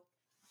 So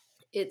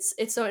it's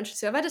so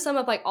interesting. If I had to sum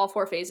up like all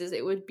four phases,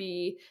 it would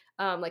be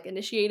like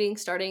initiating,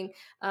 starting,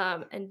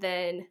 and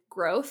then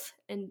growth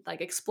and like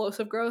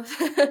explosive growth,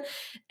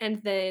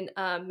 and then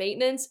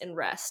maintenance and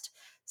rest.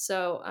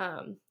 So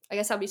I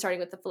guess I'll be starting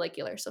with the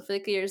follicular. So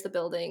follicular is the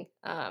building,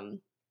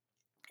 and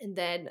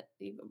then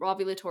the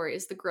ovulatory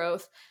is the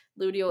growth,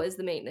 luteal is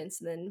the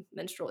maintenance, and then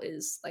menstrual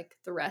is like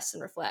the rest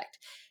and reflect.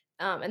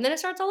 And then it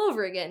starts all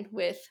over again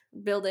with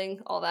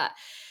building all that.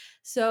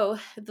 So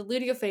the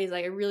luteal phase,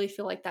 like I really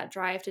feel like that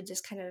drive to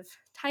just kind of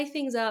tie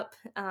things up,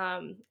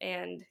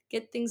 and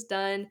get things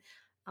done.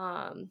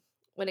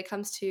 When it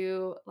comes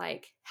to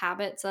like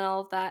habits and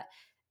all of that,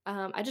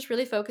 I just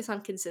really focus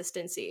on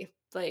consistency.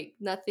 Like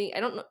nothing, I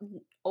don't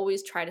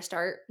always try to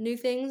start new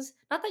things.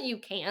 Not that you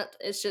can't.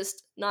 It's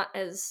just not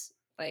as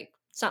like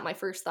it's not my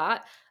first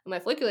thought. In my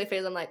follicular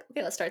phase, I'm like,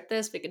 okay, let's start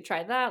this. We can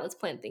try that. Let's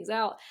plan things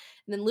out.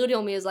 And then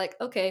luteal me is like,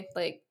 okay,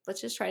 like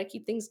let's just try to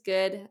keep things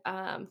good.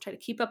 Try to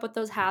keep up with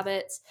those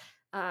habits.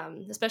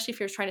 Especially if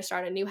you're trying to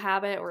start a new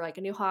habit or like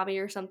a new hobby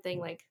or something.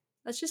 Like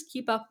let's just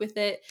keep up with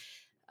it.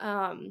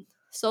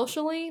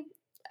 Socially,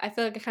 I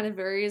feel like it kind of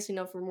varies.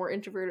 For more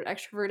introverted,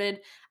 extroverted.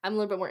 I'm a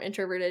little bit more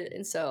introverted,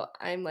 and so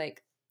I'm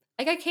like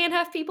I can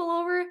have people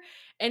over,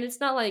 and it's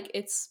not like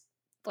it's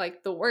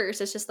like the worst.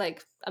 It's just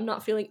like I'm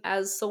not feeling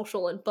as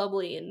social and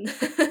bubbly and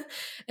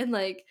and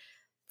like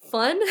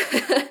fun.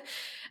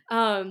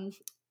 um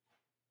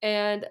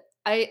and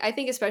I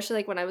think especially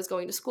like when I was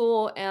going to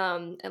school,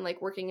 and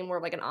like working in more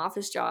of like an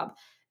office job,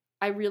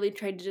 I really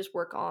tried to just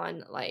work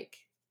on like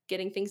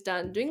getting things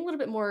done, doing a little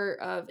bit more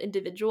of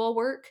individual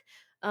work,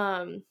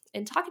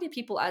 and talking to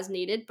people as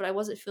needed, but I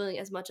wasn't feeling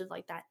as much of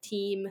like that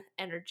team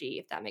energy,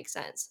 if that makes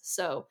sense.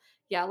 So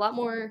yeah, a lot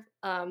more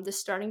just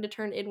starting to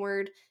turn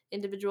inward,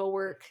 individual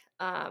work,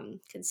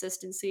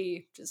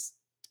 consistency, just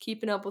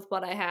keeping up with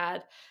what I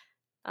had.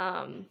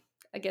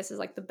 I guess is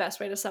like the best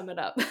way to sum it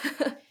up.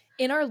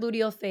 In our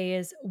luteal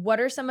phase,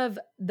 what are some of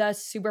the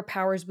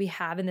superpowers we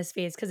have in this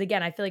phase? Because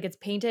again, I feel like it's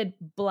painted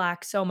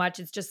black so much.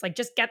 It's just like,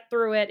 just get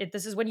through it. If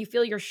this is when you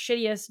feel your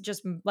shittiest,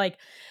 just like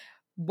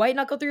white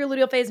knuckle through your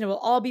luteal phase and it will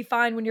all be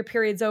fine when your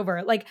period's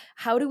over. Like,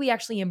 how do we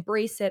actually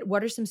embrace it?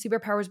 What are some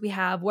superpowers we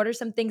have? What are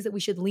some things that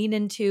we should lean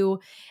into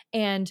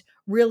and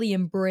really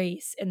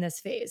embrace in this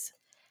phase?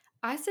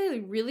 I say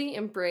really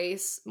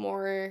embrace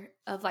more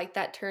of like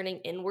that turning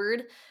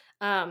inward.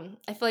 I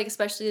feel like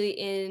especially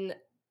in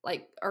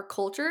like our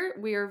culture,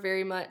 we are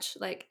very much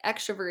like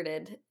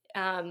extroverted.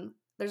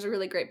 there's a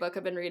really great book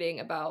I've been reading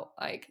about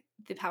like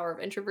the power of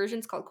introversion.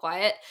 It's called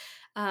Quiet.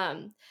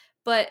 Um,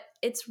 but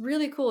it's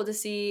really cool to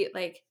see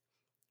like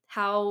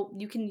how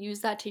you can use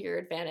that to your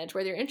advantage,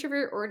 whether you're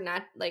introvert or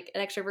not like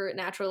an extrovert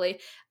naturally,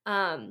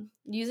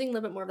 using a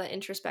little bit more of that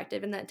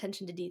introspective and that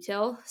attention to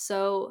detail.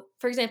 So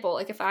for example,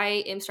 like if I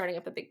am starting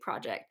up a big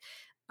project,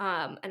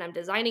 and I'm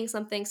designing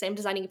something, say I'm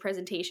designing a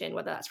presentation,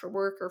 whether that's for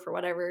work or for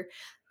whatever,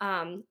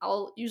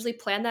 I'll usually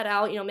plan that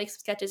out, make some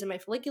sketches in my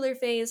follicular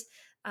phase,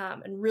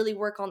 and really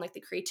work on like the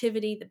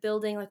creativity, the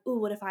building, like,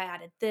 ooh, what if I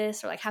added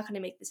this? Or like, how can I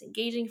make this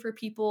engaging for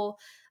people?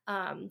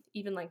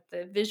 Even like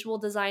the visual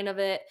design of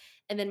it.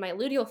 And then my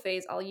luteal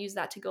phase, I'll use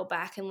that to go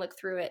back and look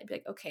through it and be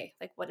like, okay,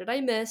 like what did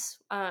I miss?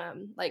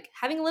 Like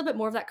having a little bit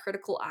more of that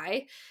critical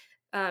eye,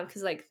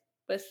 because like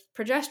with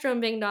progesterone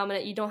being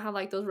dominant, you don't have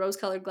like those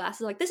rose-colored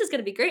glasses. Like this is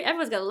gonna be great,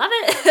 everyone's gonna love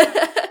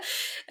it,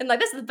 and like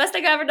this is the best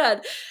thing I've ever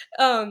done.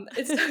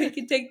 And so you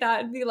can take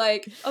that and be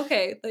like,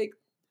 okay, like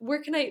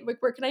where can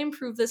I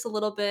improve this a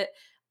little bit?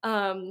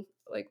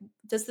 Like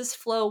does this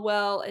flow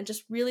well? And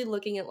just really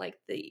looking at like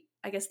the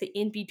I guess the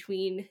in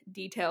between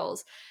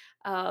details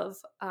of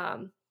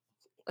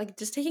like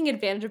just taking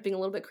advantage of being a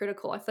little bit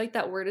critical. I feel like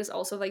that word is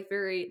also like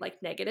very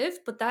like negative,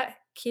 but that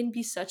can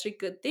be such a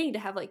good thing to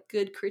have like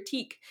good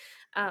critique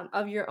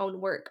of your own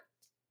work.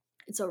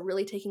 And so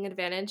really taking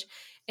advantage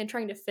and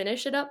trying to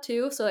finish it up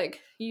too. So like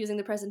using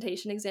the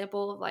presentation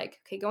example of like,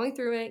 okay, going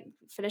through it,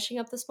 finishing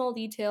up the small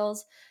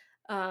details,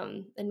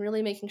 and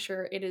really making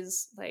sure it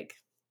is like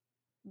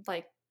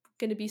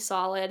going to be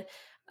solid,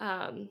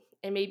 and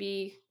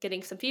maybe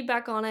getting some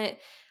feedback on it,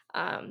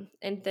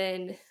 and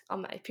then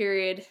on my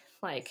period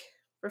like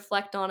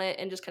reflect on it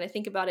and just kind of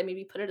think about it,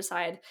 maybe put it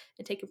aside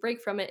and take a break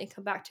from it and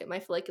come back to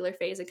my follicular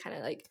phase and kind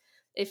of like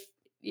if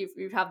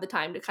you have the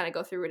time to kind of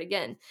go through it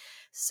again.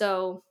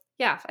 So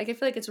yeah, like I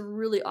feel like it's a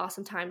really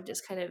awesome time to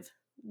just kind of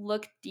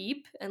look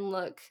deep and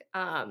look,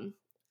 and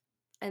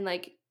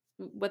like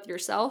with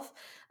yourself,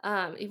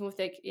 even with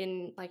like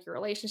in like your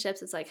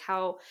relationships, it's like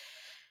how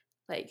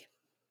like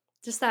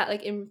just that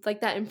like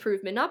like that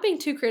improvement, not being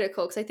too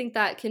critical, because I think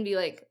that can be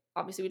like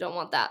obviously we don't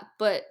want that,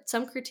 but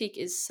some critique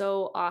is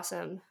so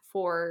awesome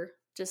for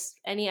just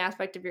any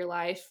aspect of your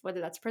life, whether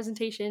that's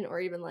presentation or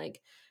even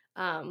like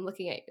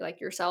looking at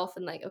like yourself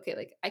and like, okay,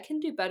 like I can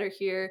do better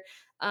here,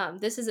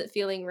 this isn't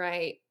feeling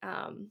right,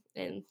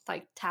 and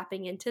like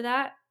tapping into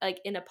that like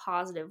in a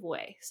positive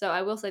way. So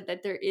I will say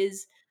that there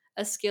is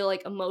a skill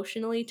like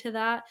emotionally to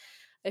that.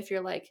 If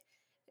you're like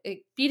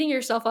beating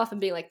yourself up and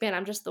being like, man,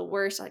 I'm just the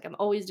worst. Like I'm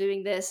always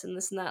doing this and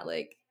this and that.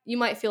 Like you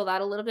might feel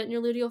that a little bit in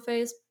your luteal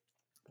phase,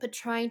 but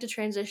trying to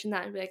transition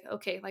that and be like,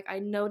 okay, like I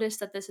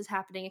noticed that this is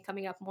happening and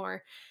coming up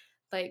more,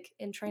 like,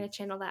 and trying to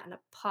channel that in a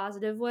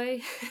positive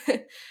way,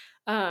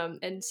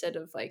 instead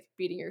of like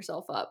beating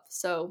yourself up.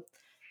 So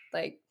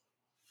like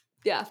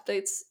yeah,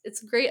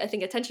 it's great. I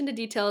think attention to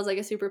detail is like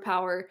a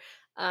superpower.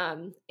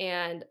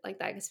 And like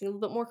that gets me a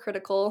little bit more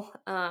critical.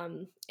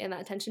 And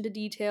that attention to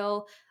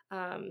detail,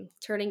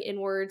 turning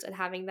inwards and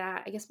having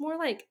that, I guess, more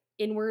like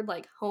inward,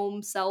 like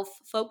home self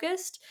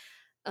focused.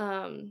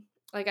 Um,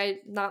 like I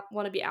not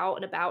want to be out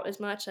and about as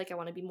much. Like I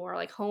want to be more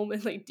like home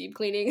and like deep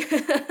cleaning,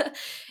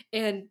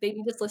 and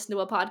maybe just listen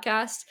to a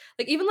podcast.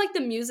 Like even like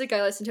the music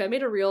I listen to. I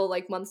made a reel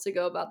like months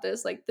ago about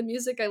this. Like the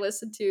music I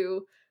listen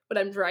to when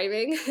I'm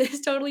driving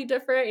is totally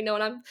different.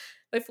 When I'm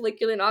my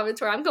follicular and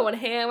ovulatory, I'm going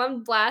ham,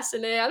 I'm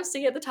blasting it, I'm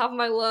singing at the top of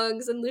my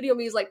lungs, and luteal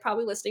me is like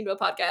probably listening to a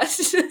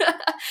podcast.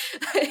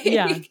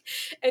 Yeah. Like,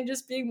 and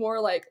just being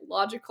more like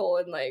logical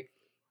and like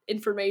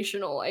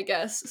informational, I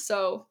guess.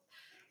 So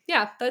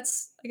yeah,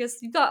 that's I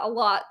guess you've got a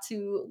lot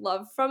to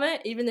love from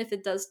it, even if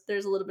it does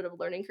there's a little bit of a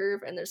learning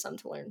curve and there's some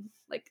to learn,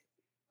 like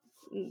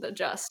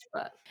adjust,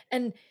 but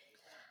And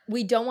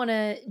we don't want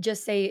to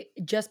just say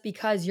just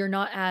because you're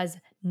not as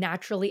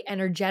naturally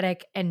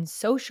energetic and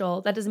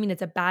social, that doesn't mean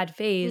it's a bad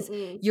phase.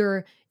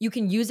 mm-mm. You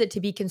can use it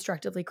to be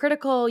constructively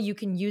critical. You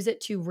can use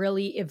it to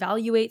really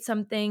evaluate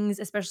some things,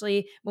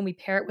 especially when we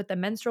pair it with the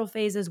menstrual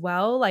phase as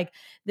well. Like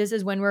this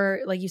is when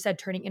we're, like you said,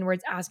 turning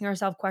inwards, asking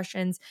ourselves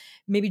questions,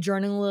 maybe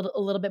journaling a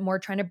little bit more,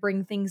 trying to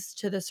bring things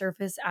to the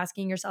surface,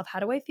 asking yourself, how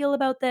do I feel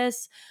about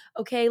this?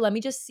 Okay, let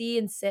me just see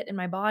and sit in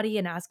my body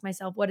and ask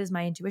myself, what is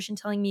my intuition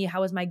telling me?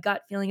 How is my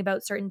gut feeling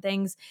about certain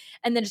things?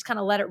 And then just kind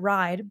of let it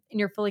ride in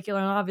your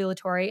follicular and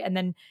ovulatory. And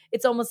then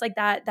it's almost like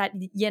that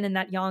yin and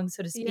that yang,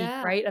 so to speak,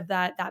 Yeah. right? Of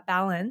that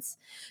balance.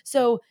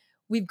 So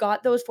we've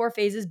got those four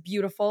phases.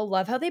 Beautiful.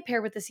 Love how they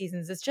pair with the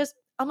seasons. It's just,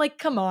 I'm like,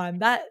 come on,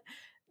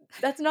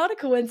 that's not a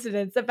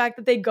coincidence. The fact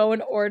that they go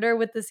in order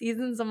with the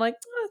seasons, I'm like,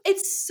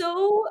 It's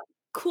so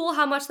cool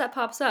how much that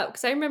pops up,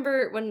 because I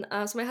remember when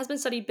so my husband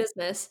studied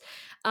business,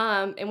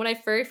 and when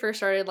I very first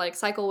started like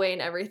cycle way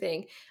and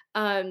everything,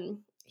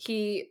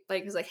 he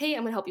like was like, "Hey,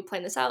 I'm gonna help you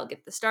plan this out,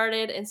 get this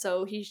started," and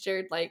so he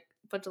shared like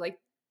a bunch of like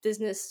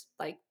business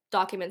like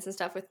documents and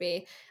stuff with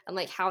me and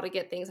like how to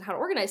get things and how to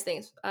organize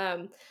things.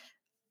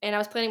 And I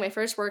was planning my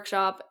first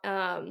workshop,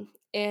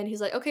 And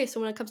he's like, okay, so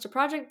when it comes to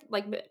project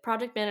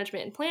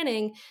management and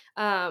planning,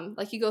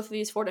 like you go through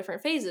these 4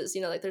 different phases.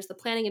 You know, like there's the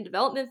planning and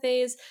development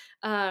phase.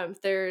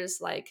 There's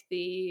like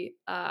the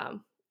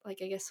like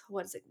I guess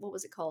what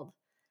was it called?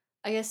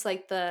 I guess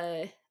like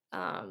the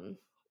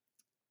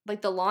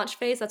launch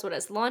phase. That's what it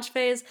is. Launch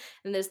phase,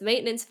 and there's the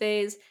maintenance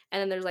phase, and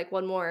then there's like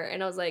one more.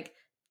 And I was like,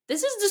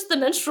 this is just the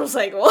menstrual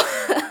cycle.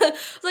 I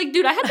was like,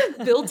 dude, I had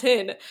this built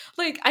in.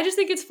 Like, I just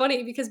think it's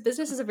funny because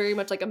business is a very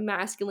much like a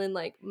masculine,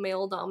 like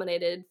male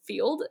dominated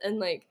field, and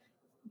like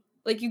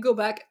you go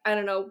back, I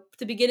don't know, to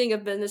the beginning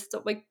of business, it's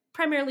like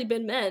primarily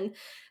been men.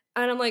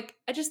 And I'm like,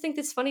 I just think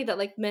it's funny that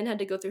like men had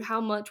to go through how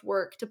much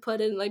work to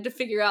put in, like to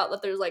figure out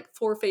that there's like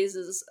 4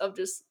 phases of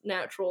just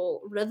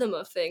natural rhythm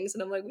of things.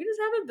 And I'm like, we just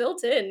have it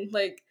built in.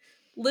 Like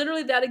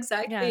literally that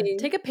exact Yeah, thing.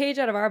 take a page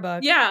out of our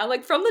book. Yeah,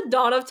 like from the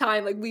dawn of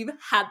time, like we've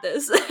had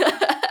this.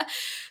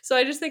 So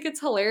I just think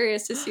it's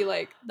hilarious to see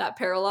like that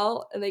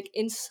parallel and like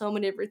in so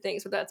many different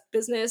things, whether that's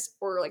business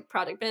or like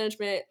product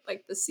management,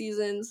 like the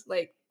seasons,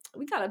 like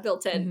we got it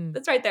built in. Mhm.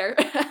 That's right there.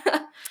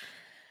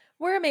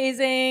 We're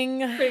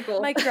amazing. Pretty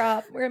cool. Mic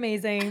drop. We're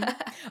amazing.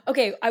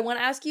 Okay, I want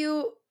to ask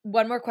you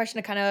one more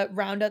question to kind of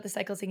round out the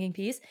cycle syncing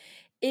piece.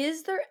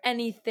 Is there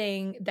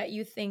anything that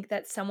you think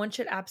that someone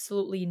should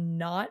absolutely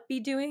not be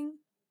doing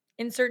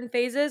in certain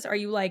phases? Are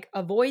you like,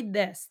 avoid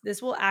this?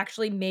 This will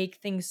actually make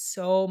things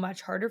so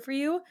much harder for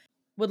you.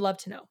 Would love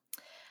to know.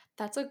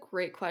 That's a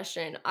great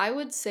question. I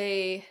would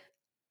say,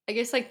 I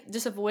guess, like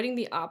just avoiding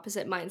the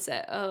opposite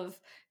mindset of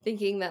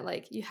thinking that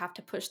like you have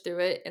to push through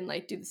it and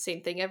like do the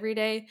same thing every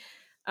day.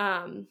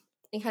 And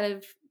kind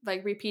of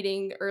like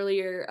repeating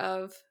earlier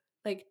of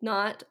like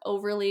not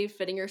overly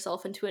fitting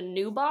yourself into a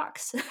new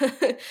box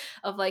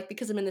of like,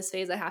 because I'm in this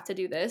phase, I have to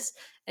do this.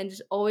 And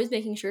just always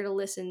making sure to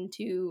listen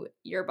to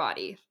your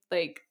body.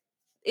 Like,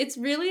 it's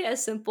really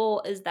as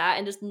simple as that,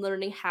 and just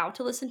learning how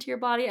to listen to your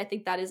body. I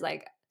think that is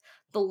like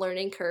the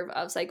learning curve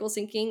of cycle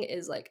syncing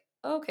is like,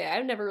 okay,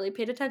 I've never really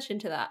paid attention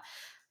to that.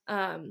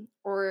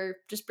 Or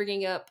just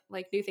bringing up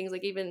like new things,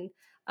 like even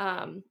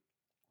um,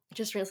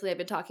 just recently I've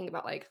been talking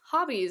about like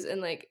hobbies and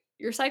like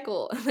your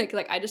cycle.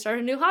 Like I just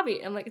started a new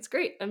hobby. I'm like, it's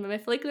great. I'm in my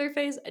follicular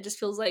phase. It just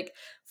feels like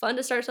fun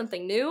to start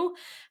something new.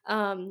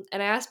 And I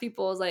asked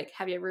people, I was like,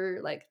 have you ever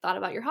like thought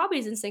about your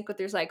hobbies in sync with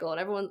your cycle?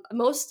 And everyone,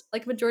 most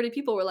like majority of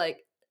people were like,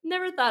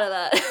 never thought of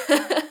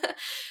that.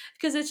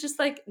 Because it's just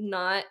like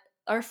not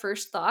our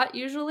first thought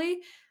usually.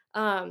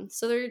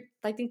 So there,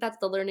 I think that's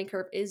the learning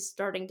curve, is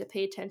starting to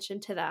pay attention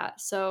to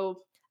that.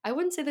 So I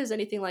wouldn't say there's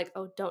anything like,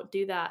 oh, don't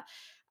do that.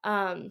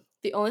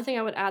 The only thing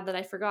I would add that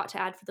I forgot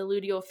to add for the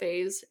luteal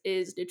phase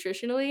is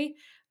nutritionally.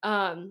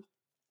 Um,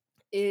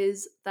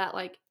 is that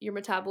like your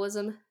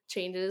metabolism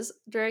changes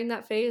during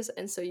that phase,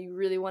 and so you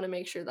really want to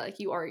make sure that like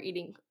you are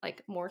eating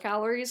like more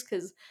calories,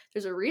 because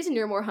there's a reason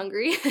you're more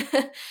hungry.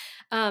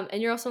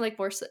 And you're also like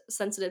more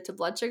sensitive to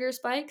blood sugar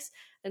spikes,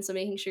 and so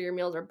making sure your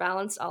meals are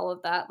balanced, all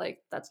of that,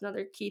 like that's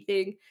another key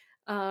thing.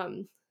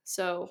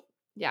 So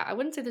yeah, I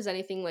wouldn't say there's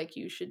anything like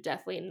you should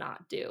definitely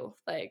not do,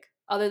 like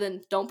other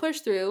than don't push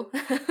through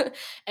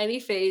any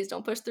phase,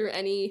 don't push through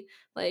any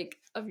like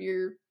of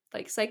your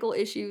like cycle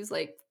issues,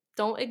 like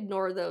don't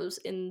ignore those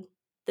in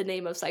the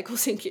name of cycle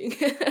syncing.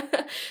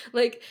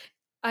 Like,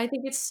 I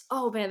think it's,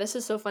 oh man, this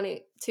is so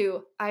funny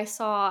too. I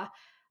saw,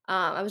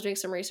 I was doing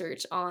some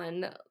research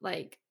on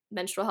like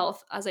menstrual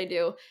health as I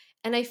do,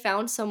 and I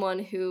found someone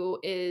who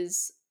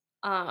is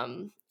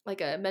like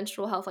a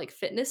menstrual health like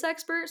fitness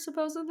expert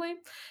supposedly.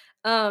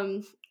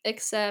 Um,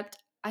 except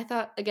I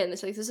thought again,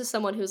 this is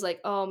someone who's like,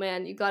 oh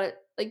man, you got it,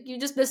 like you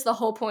just missed the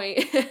whole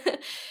point,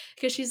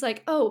 because she's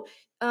like, oh,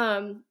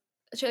 um,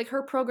 she like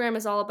her program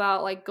is all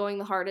about like going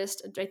the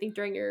hardest, I think,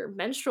 during your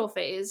menstrual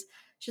phase.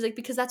 She's like,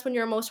 because that's when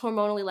you're most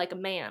hormonally like a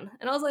man.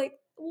 And I was like,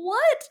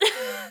 what?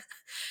 It's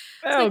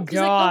Oh, like, she's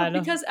like, oh, God.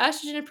 because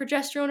estrogen and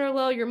progesterone are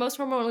low, you're most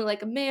hormonally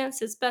like a man,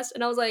 so it's best.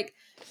 And I was like,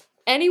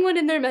 anyone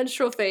in their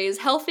menstrual phase,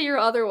 healthy or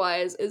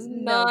otherwise, is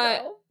No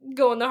not go.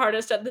 going the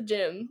hardest at the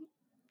gym.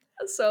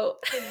 So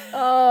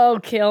Oh,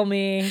 kill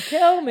me.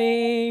 Kill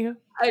me.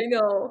 I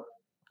know.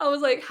 I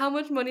was like, how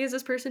much money has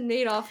this person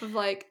made off of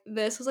like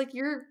this? I was like,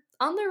 you're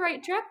on the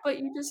right track, but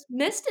you just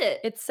missed it.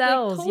 It Like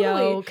sells, yo,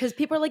 totally. because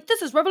people are like,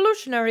 "This is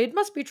revolutionary. It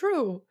must be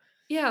true."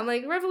 Yeah, I'm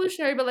like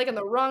revolutionary, but like in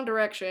the wrong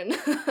direction.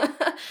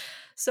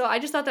 So I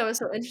just thought that was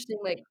so interesting,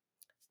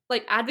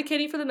 like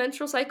advocating for the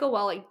menstrual cycle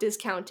while like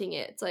discounting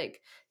it. It's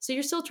like, so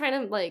you're still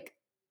trying to like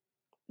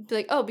be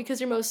like, oh,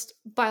 because you're most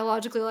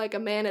biologically like a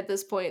man at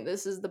this point,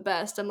 this is the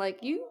best. I'm like,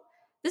 you,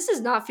 this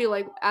does not feel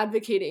like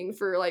advocating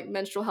for like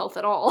menstrual health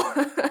at all.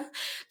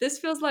 This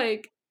feels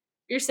like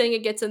you're saying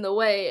it gets in the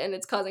way and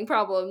it's causing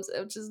problems,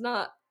 which is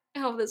not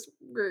how this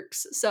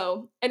works.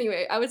 So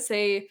anyway, I would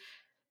say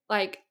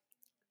like,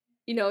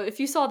 if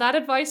you saw that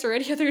advice or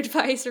any other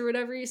advice or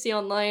whatever you see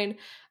online,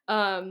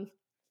 um,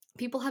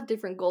 people have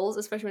different goals,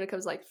 especially when it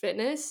comes to like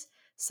fitness.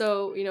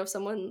 So,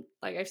 someone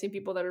like I've seen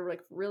people that are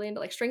like really into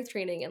like strength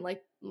training and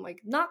like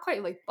not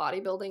quite like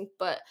bodybuilding,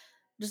 but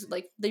just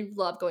like they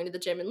love going to the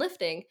gym and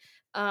lifting.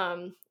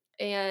 And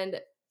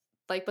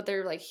like, but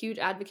they're like huge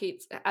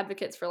advocates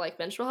for like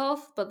menstrual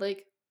health, but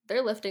like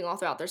they're lifting all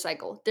throughout their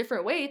cycle,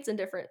 different weights and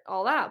different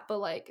all that, but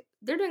like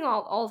they're doing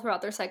all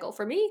throughout their cycle.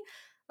 For me,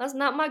 that's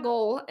not my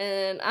goal,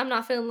 and I'm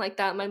not feeling like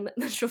that in my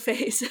menstrual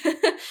phase.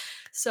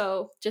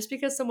 So just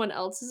because someone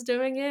else is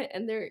doing it,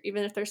 and they're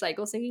even if they're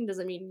cycle syncing,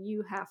 doesn't mean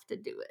you have to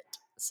do it.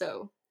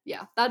 So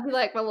yeah, that'd be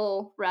like my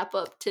little wrap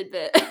up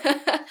tidbit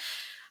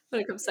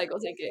when it comes to cycle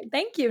syncing.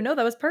 Thank you. No,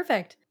 that was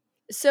perfect.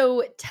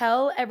 So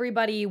tell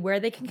everybody where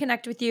they can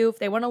connect with you if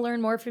they want to learn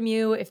more from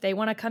you, if they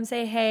want to come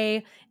say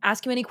hey,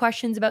 ask you any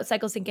questions about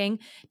cycle syncing,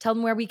 tell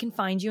them where we can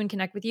find you and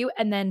connect with you.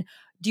 And then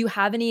do you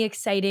have any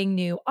exciting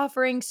new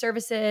offerings,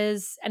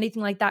 services,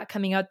 anything like that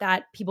coming out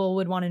that people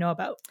would want to know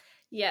about?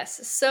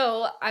 Yes.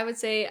 So I would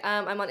say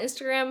I'm on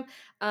Instagram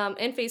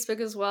and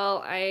Facebook as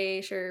well.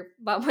 I share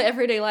about my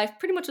everyday life,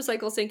 pretty much with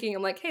cycle syncing.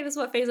 I'm like, hey, this is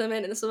what phase I'm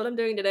in, and this is what I'm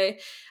doing today.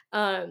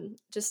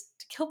 Just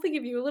to hopefully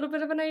give you a little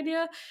bit of an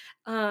idea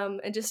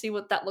and just see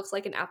what that looks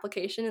like in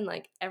application in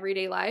like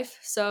everyday life.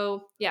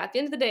 So yeah, at the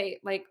end of the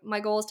day, like my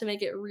goal is to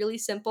make it really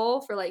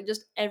simple for like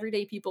just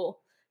everyday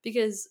people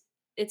because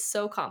it's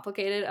so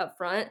complicated up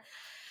front.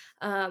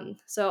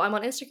 So I'm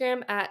on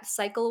Instagram at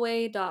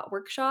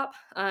cycleaway.workshop.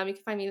 You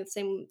can find me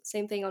the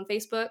same thing on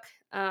Facebook.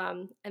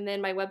 And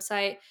then my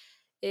website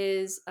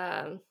is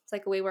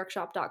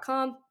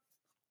cycleawayworkshop.com.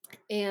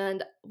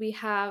 And we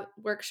have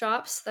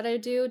workshops that I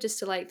do just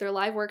to like, they're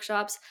live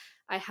workshops.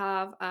 I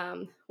have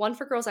one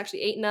for girls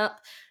actually 8 and up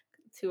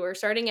who are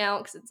starting out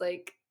because it's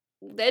like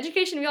the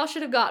education we all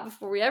should have got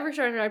before we ever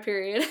started our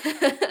period.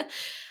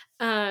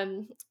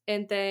 um,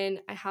 and then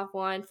I have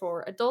one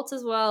for adults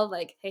as well.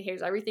 Like, hey,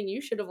 here's everything you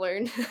should have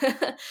learned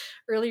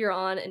earlier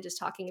on, and just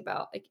talking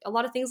about like a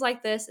lot of things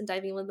like this and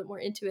diving a little bit more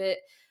into it.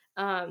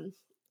 Um,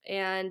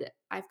 and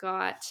I've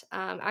got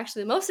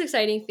actually the most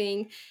exciting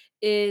thing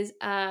is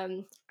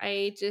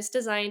I just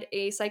designed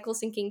a cycle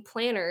syncing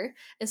planner,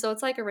 and so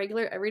it's like a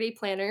regular everyday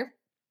planner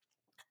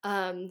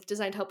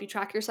designed to help you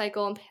track your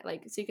cycle and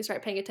like so you can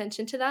start paying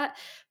attention to that.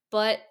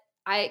 But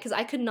because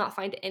I could not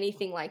find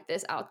anything like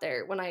this out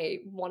there when I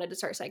wanted to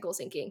start cycle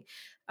syncing.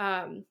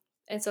 Um,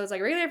 and so it's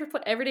like a regular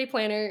everyday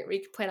planner where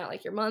you can plan out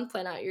like your month,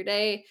 plan out your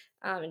day,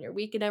 and your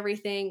week and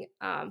everything.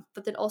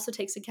 But that also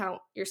takes account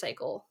your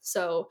cycle.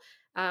 So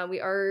we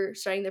are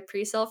starting the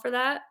pre-sale for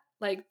that.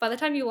 Like by the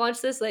time you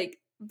launch this, like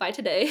by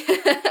today.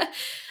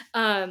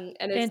 And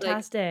it's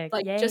Fantastic.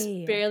 like just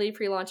Yay. barely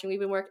pre-launching. I've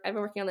been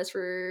working on this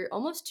for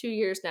almost 2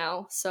 years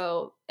now,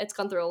 so it's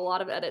gone through a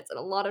lot of edits and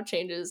a lot of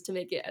changes to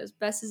make it as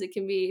best as it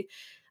can be.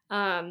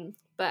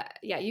 But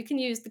yeah, you can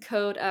use the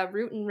code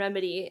Root and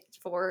Remedy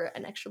for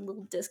an extra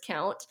little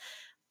discount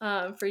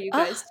for you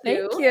Ah, guys too.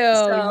 thank you.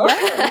 So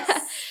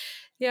Yes.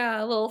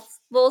 yeah, a little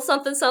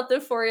something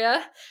something for you.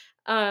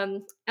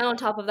 And on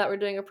top of that, we're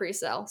doing a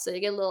pre-sale, so you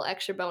get a little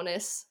extra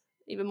bonus,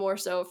 even more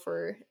so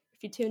for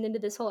if you tune into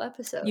this whole You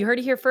episode. heard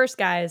it here first,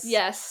 guys.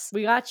 Yes.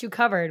 We got you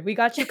covered. We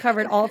got you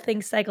covered. All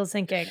things cycle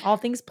syncing, all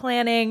things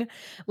planning.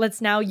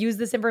 Let's now use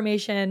this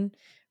information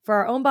for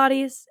our own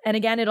bodies. And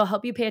again, it'll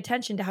help you pay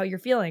attention to how you're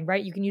feeling,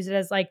 right? You can use it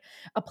as like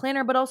a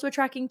planner, but also a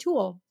tracking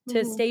tool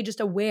to Mhm. stay just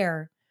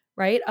aware,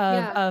 right?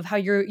 Of Yeah. of how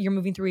you're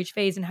moving through each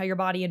phase and how your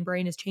body and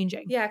brain is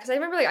changing. Yeah, because I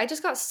remember, like, I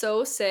just got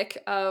so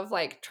sick of,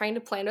 like, trying to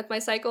plan with my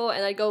cycle,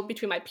 and I go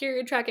between my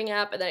period tracking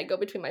app, and then I go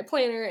between my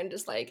planner and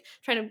just, like,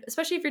 trying to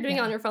especially if you're doing it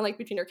on Yeah. your phone, like,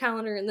 between your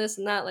calendar and this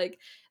and that, like,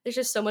 there's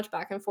just so much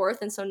back and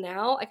forth, and so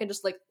now I can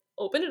just, like,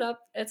 open it up,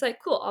 and it's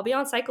like, "Cool, I'll be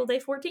on cycle day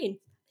 14.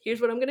 Here's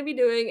what I'm gonna be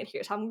doing, and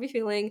here's how I'm gonna be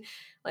feeling.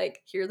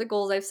 Like, here are the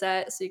goals I've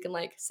set," so you can,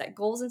 like, set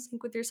goals in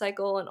sync with your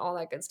cycle and all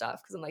that good stuff.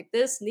 Because 'cause I'm like,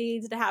 "This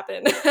needs to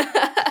happen."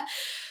 I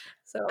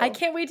So,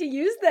 can't wait to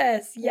use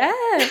this.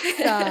 Yes.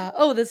 yeah.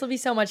 Oh, this will be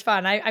so much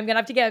fun. I'm gonna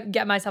have to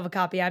get myself a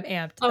copy. I'm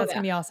amped. Oh, That's gonna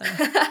yeah. be awesome.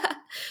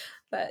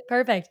 But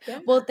Perfect. yeah.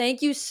 Well,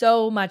 thank you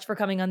so much for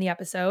coming on the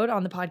episode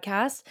on the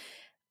podcast.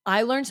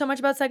 I learned so much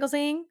about cycle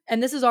singing,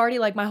 and this is already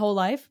like my whole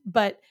life,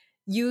 but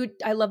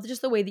I love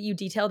just the way that you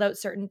detailed out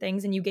certain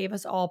things and you gave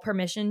us all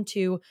permission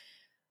to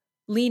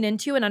lean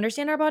into and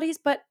understand our bodies,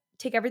 but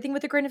take everything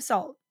with a grain of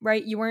salt,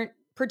 right? You weren't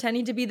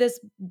pretending to be this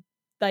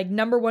like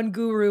number one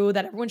guru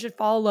that everyone should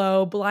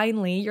follow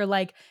blindly. You're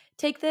like,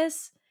 take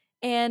this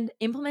and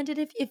implement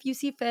it if you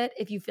see fit,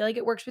 if you feel like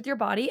it works with your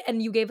body.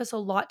 And you gave us a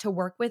lot to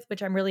work with,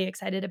 which I'm really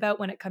excited about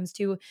when it comes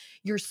to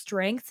your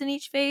strengths in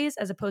each phase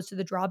as opposed to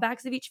the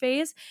drawbacks of each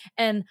phase.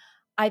 And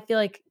I feel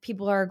like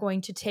people are going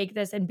to take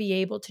this and be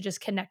able to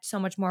just connect so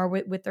much more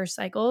with their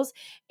cycles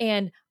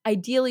and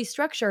ideally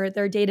structure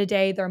their day to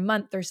day, their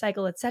month, their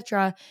cycle,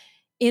 etc.,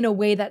 in a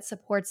way that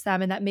supports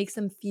them and that makes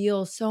them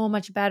feel so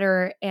much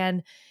better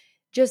and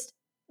just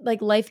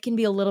like life can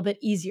be a little bit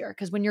easier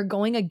because when you're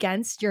going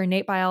against your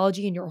innate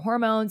biology and your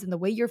hormones and the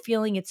way you're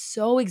feeling, it's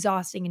so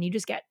exhausting and you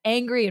just get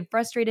angry and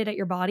frustrated at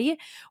your body.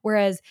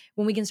 Whereas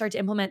when we can start to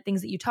implement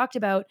things that you talked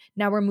about,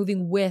 now we're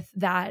moving with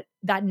that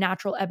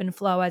natural ebb and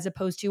flow as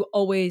opposed to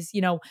always,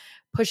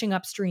 pushing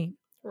upstream.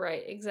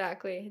 Right,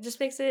 exactly. It just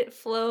makes it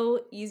flow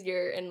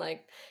easier and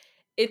like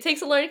it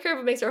takes a learning curve,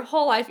 but makes our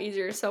whole life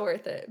easier. So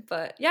worth it.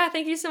 But yeah,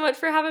 thank you so much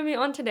for having me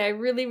on today. I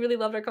really, really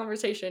loved our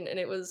conversation, and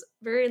it was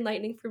very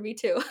enlightening for me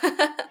too.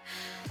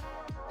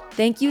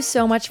 Thank you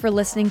so much for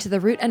listening to the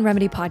Root and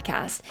Remedy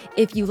podcast.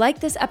 If you like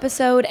this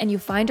episode and you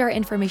find our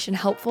information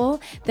helpful,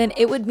 then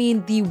it would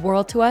mean the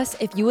world to us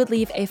if you would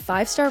leave a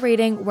 5-star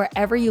rating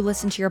wherever you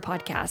listen to your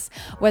podcasts.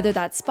 Whether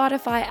that's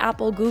Spotify,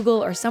 Apple,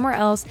 Google, or somewhere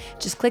else,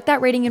 just click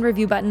that rating and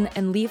review button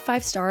and leave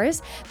 5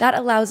 stars. That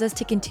allows us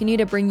to continue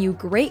to bring you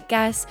great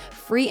guests,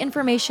 free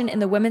information in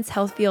the women's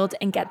health field,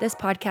 and get this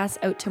podcast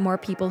out to more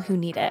people who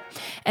need it.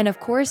 And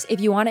of course,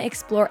 if you want to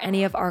explore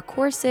any of our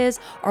courses,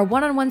 our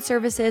one-on-one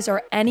services,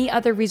 or any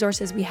other resources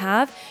we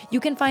have, you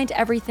can find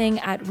everything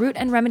at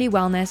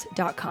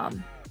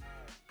rootandremedywellness.com.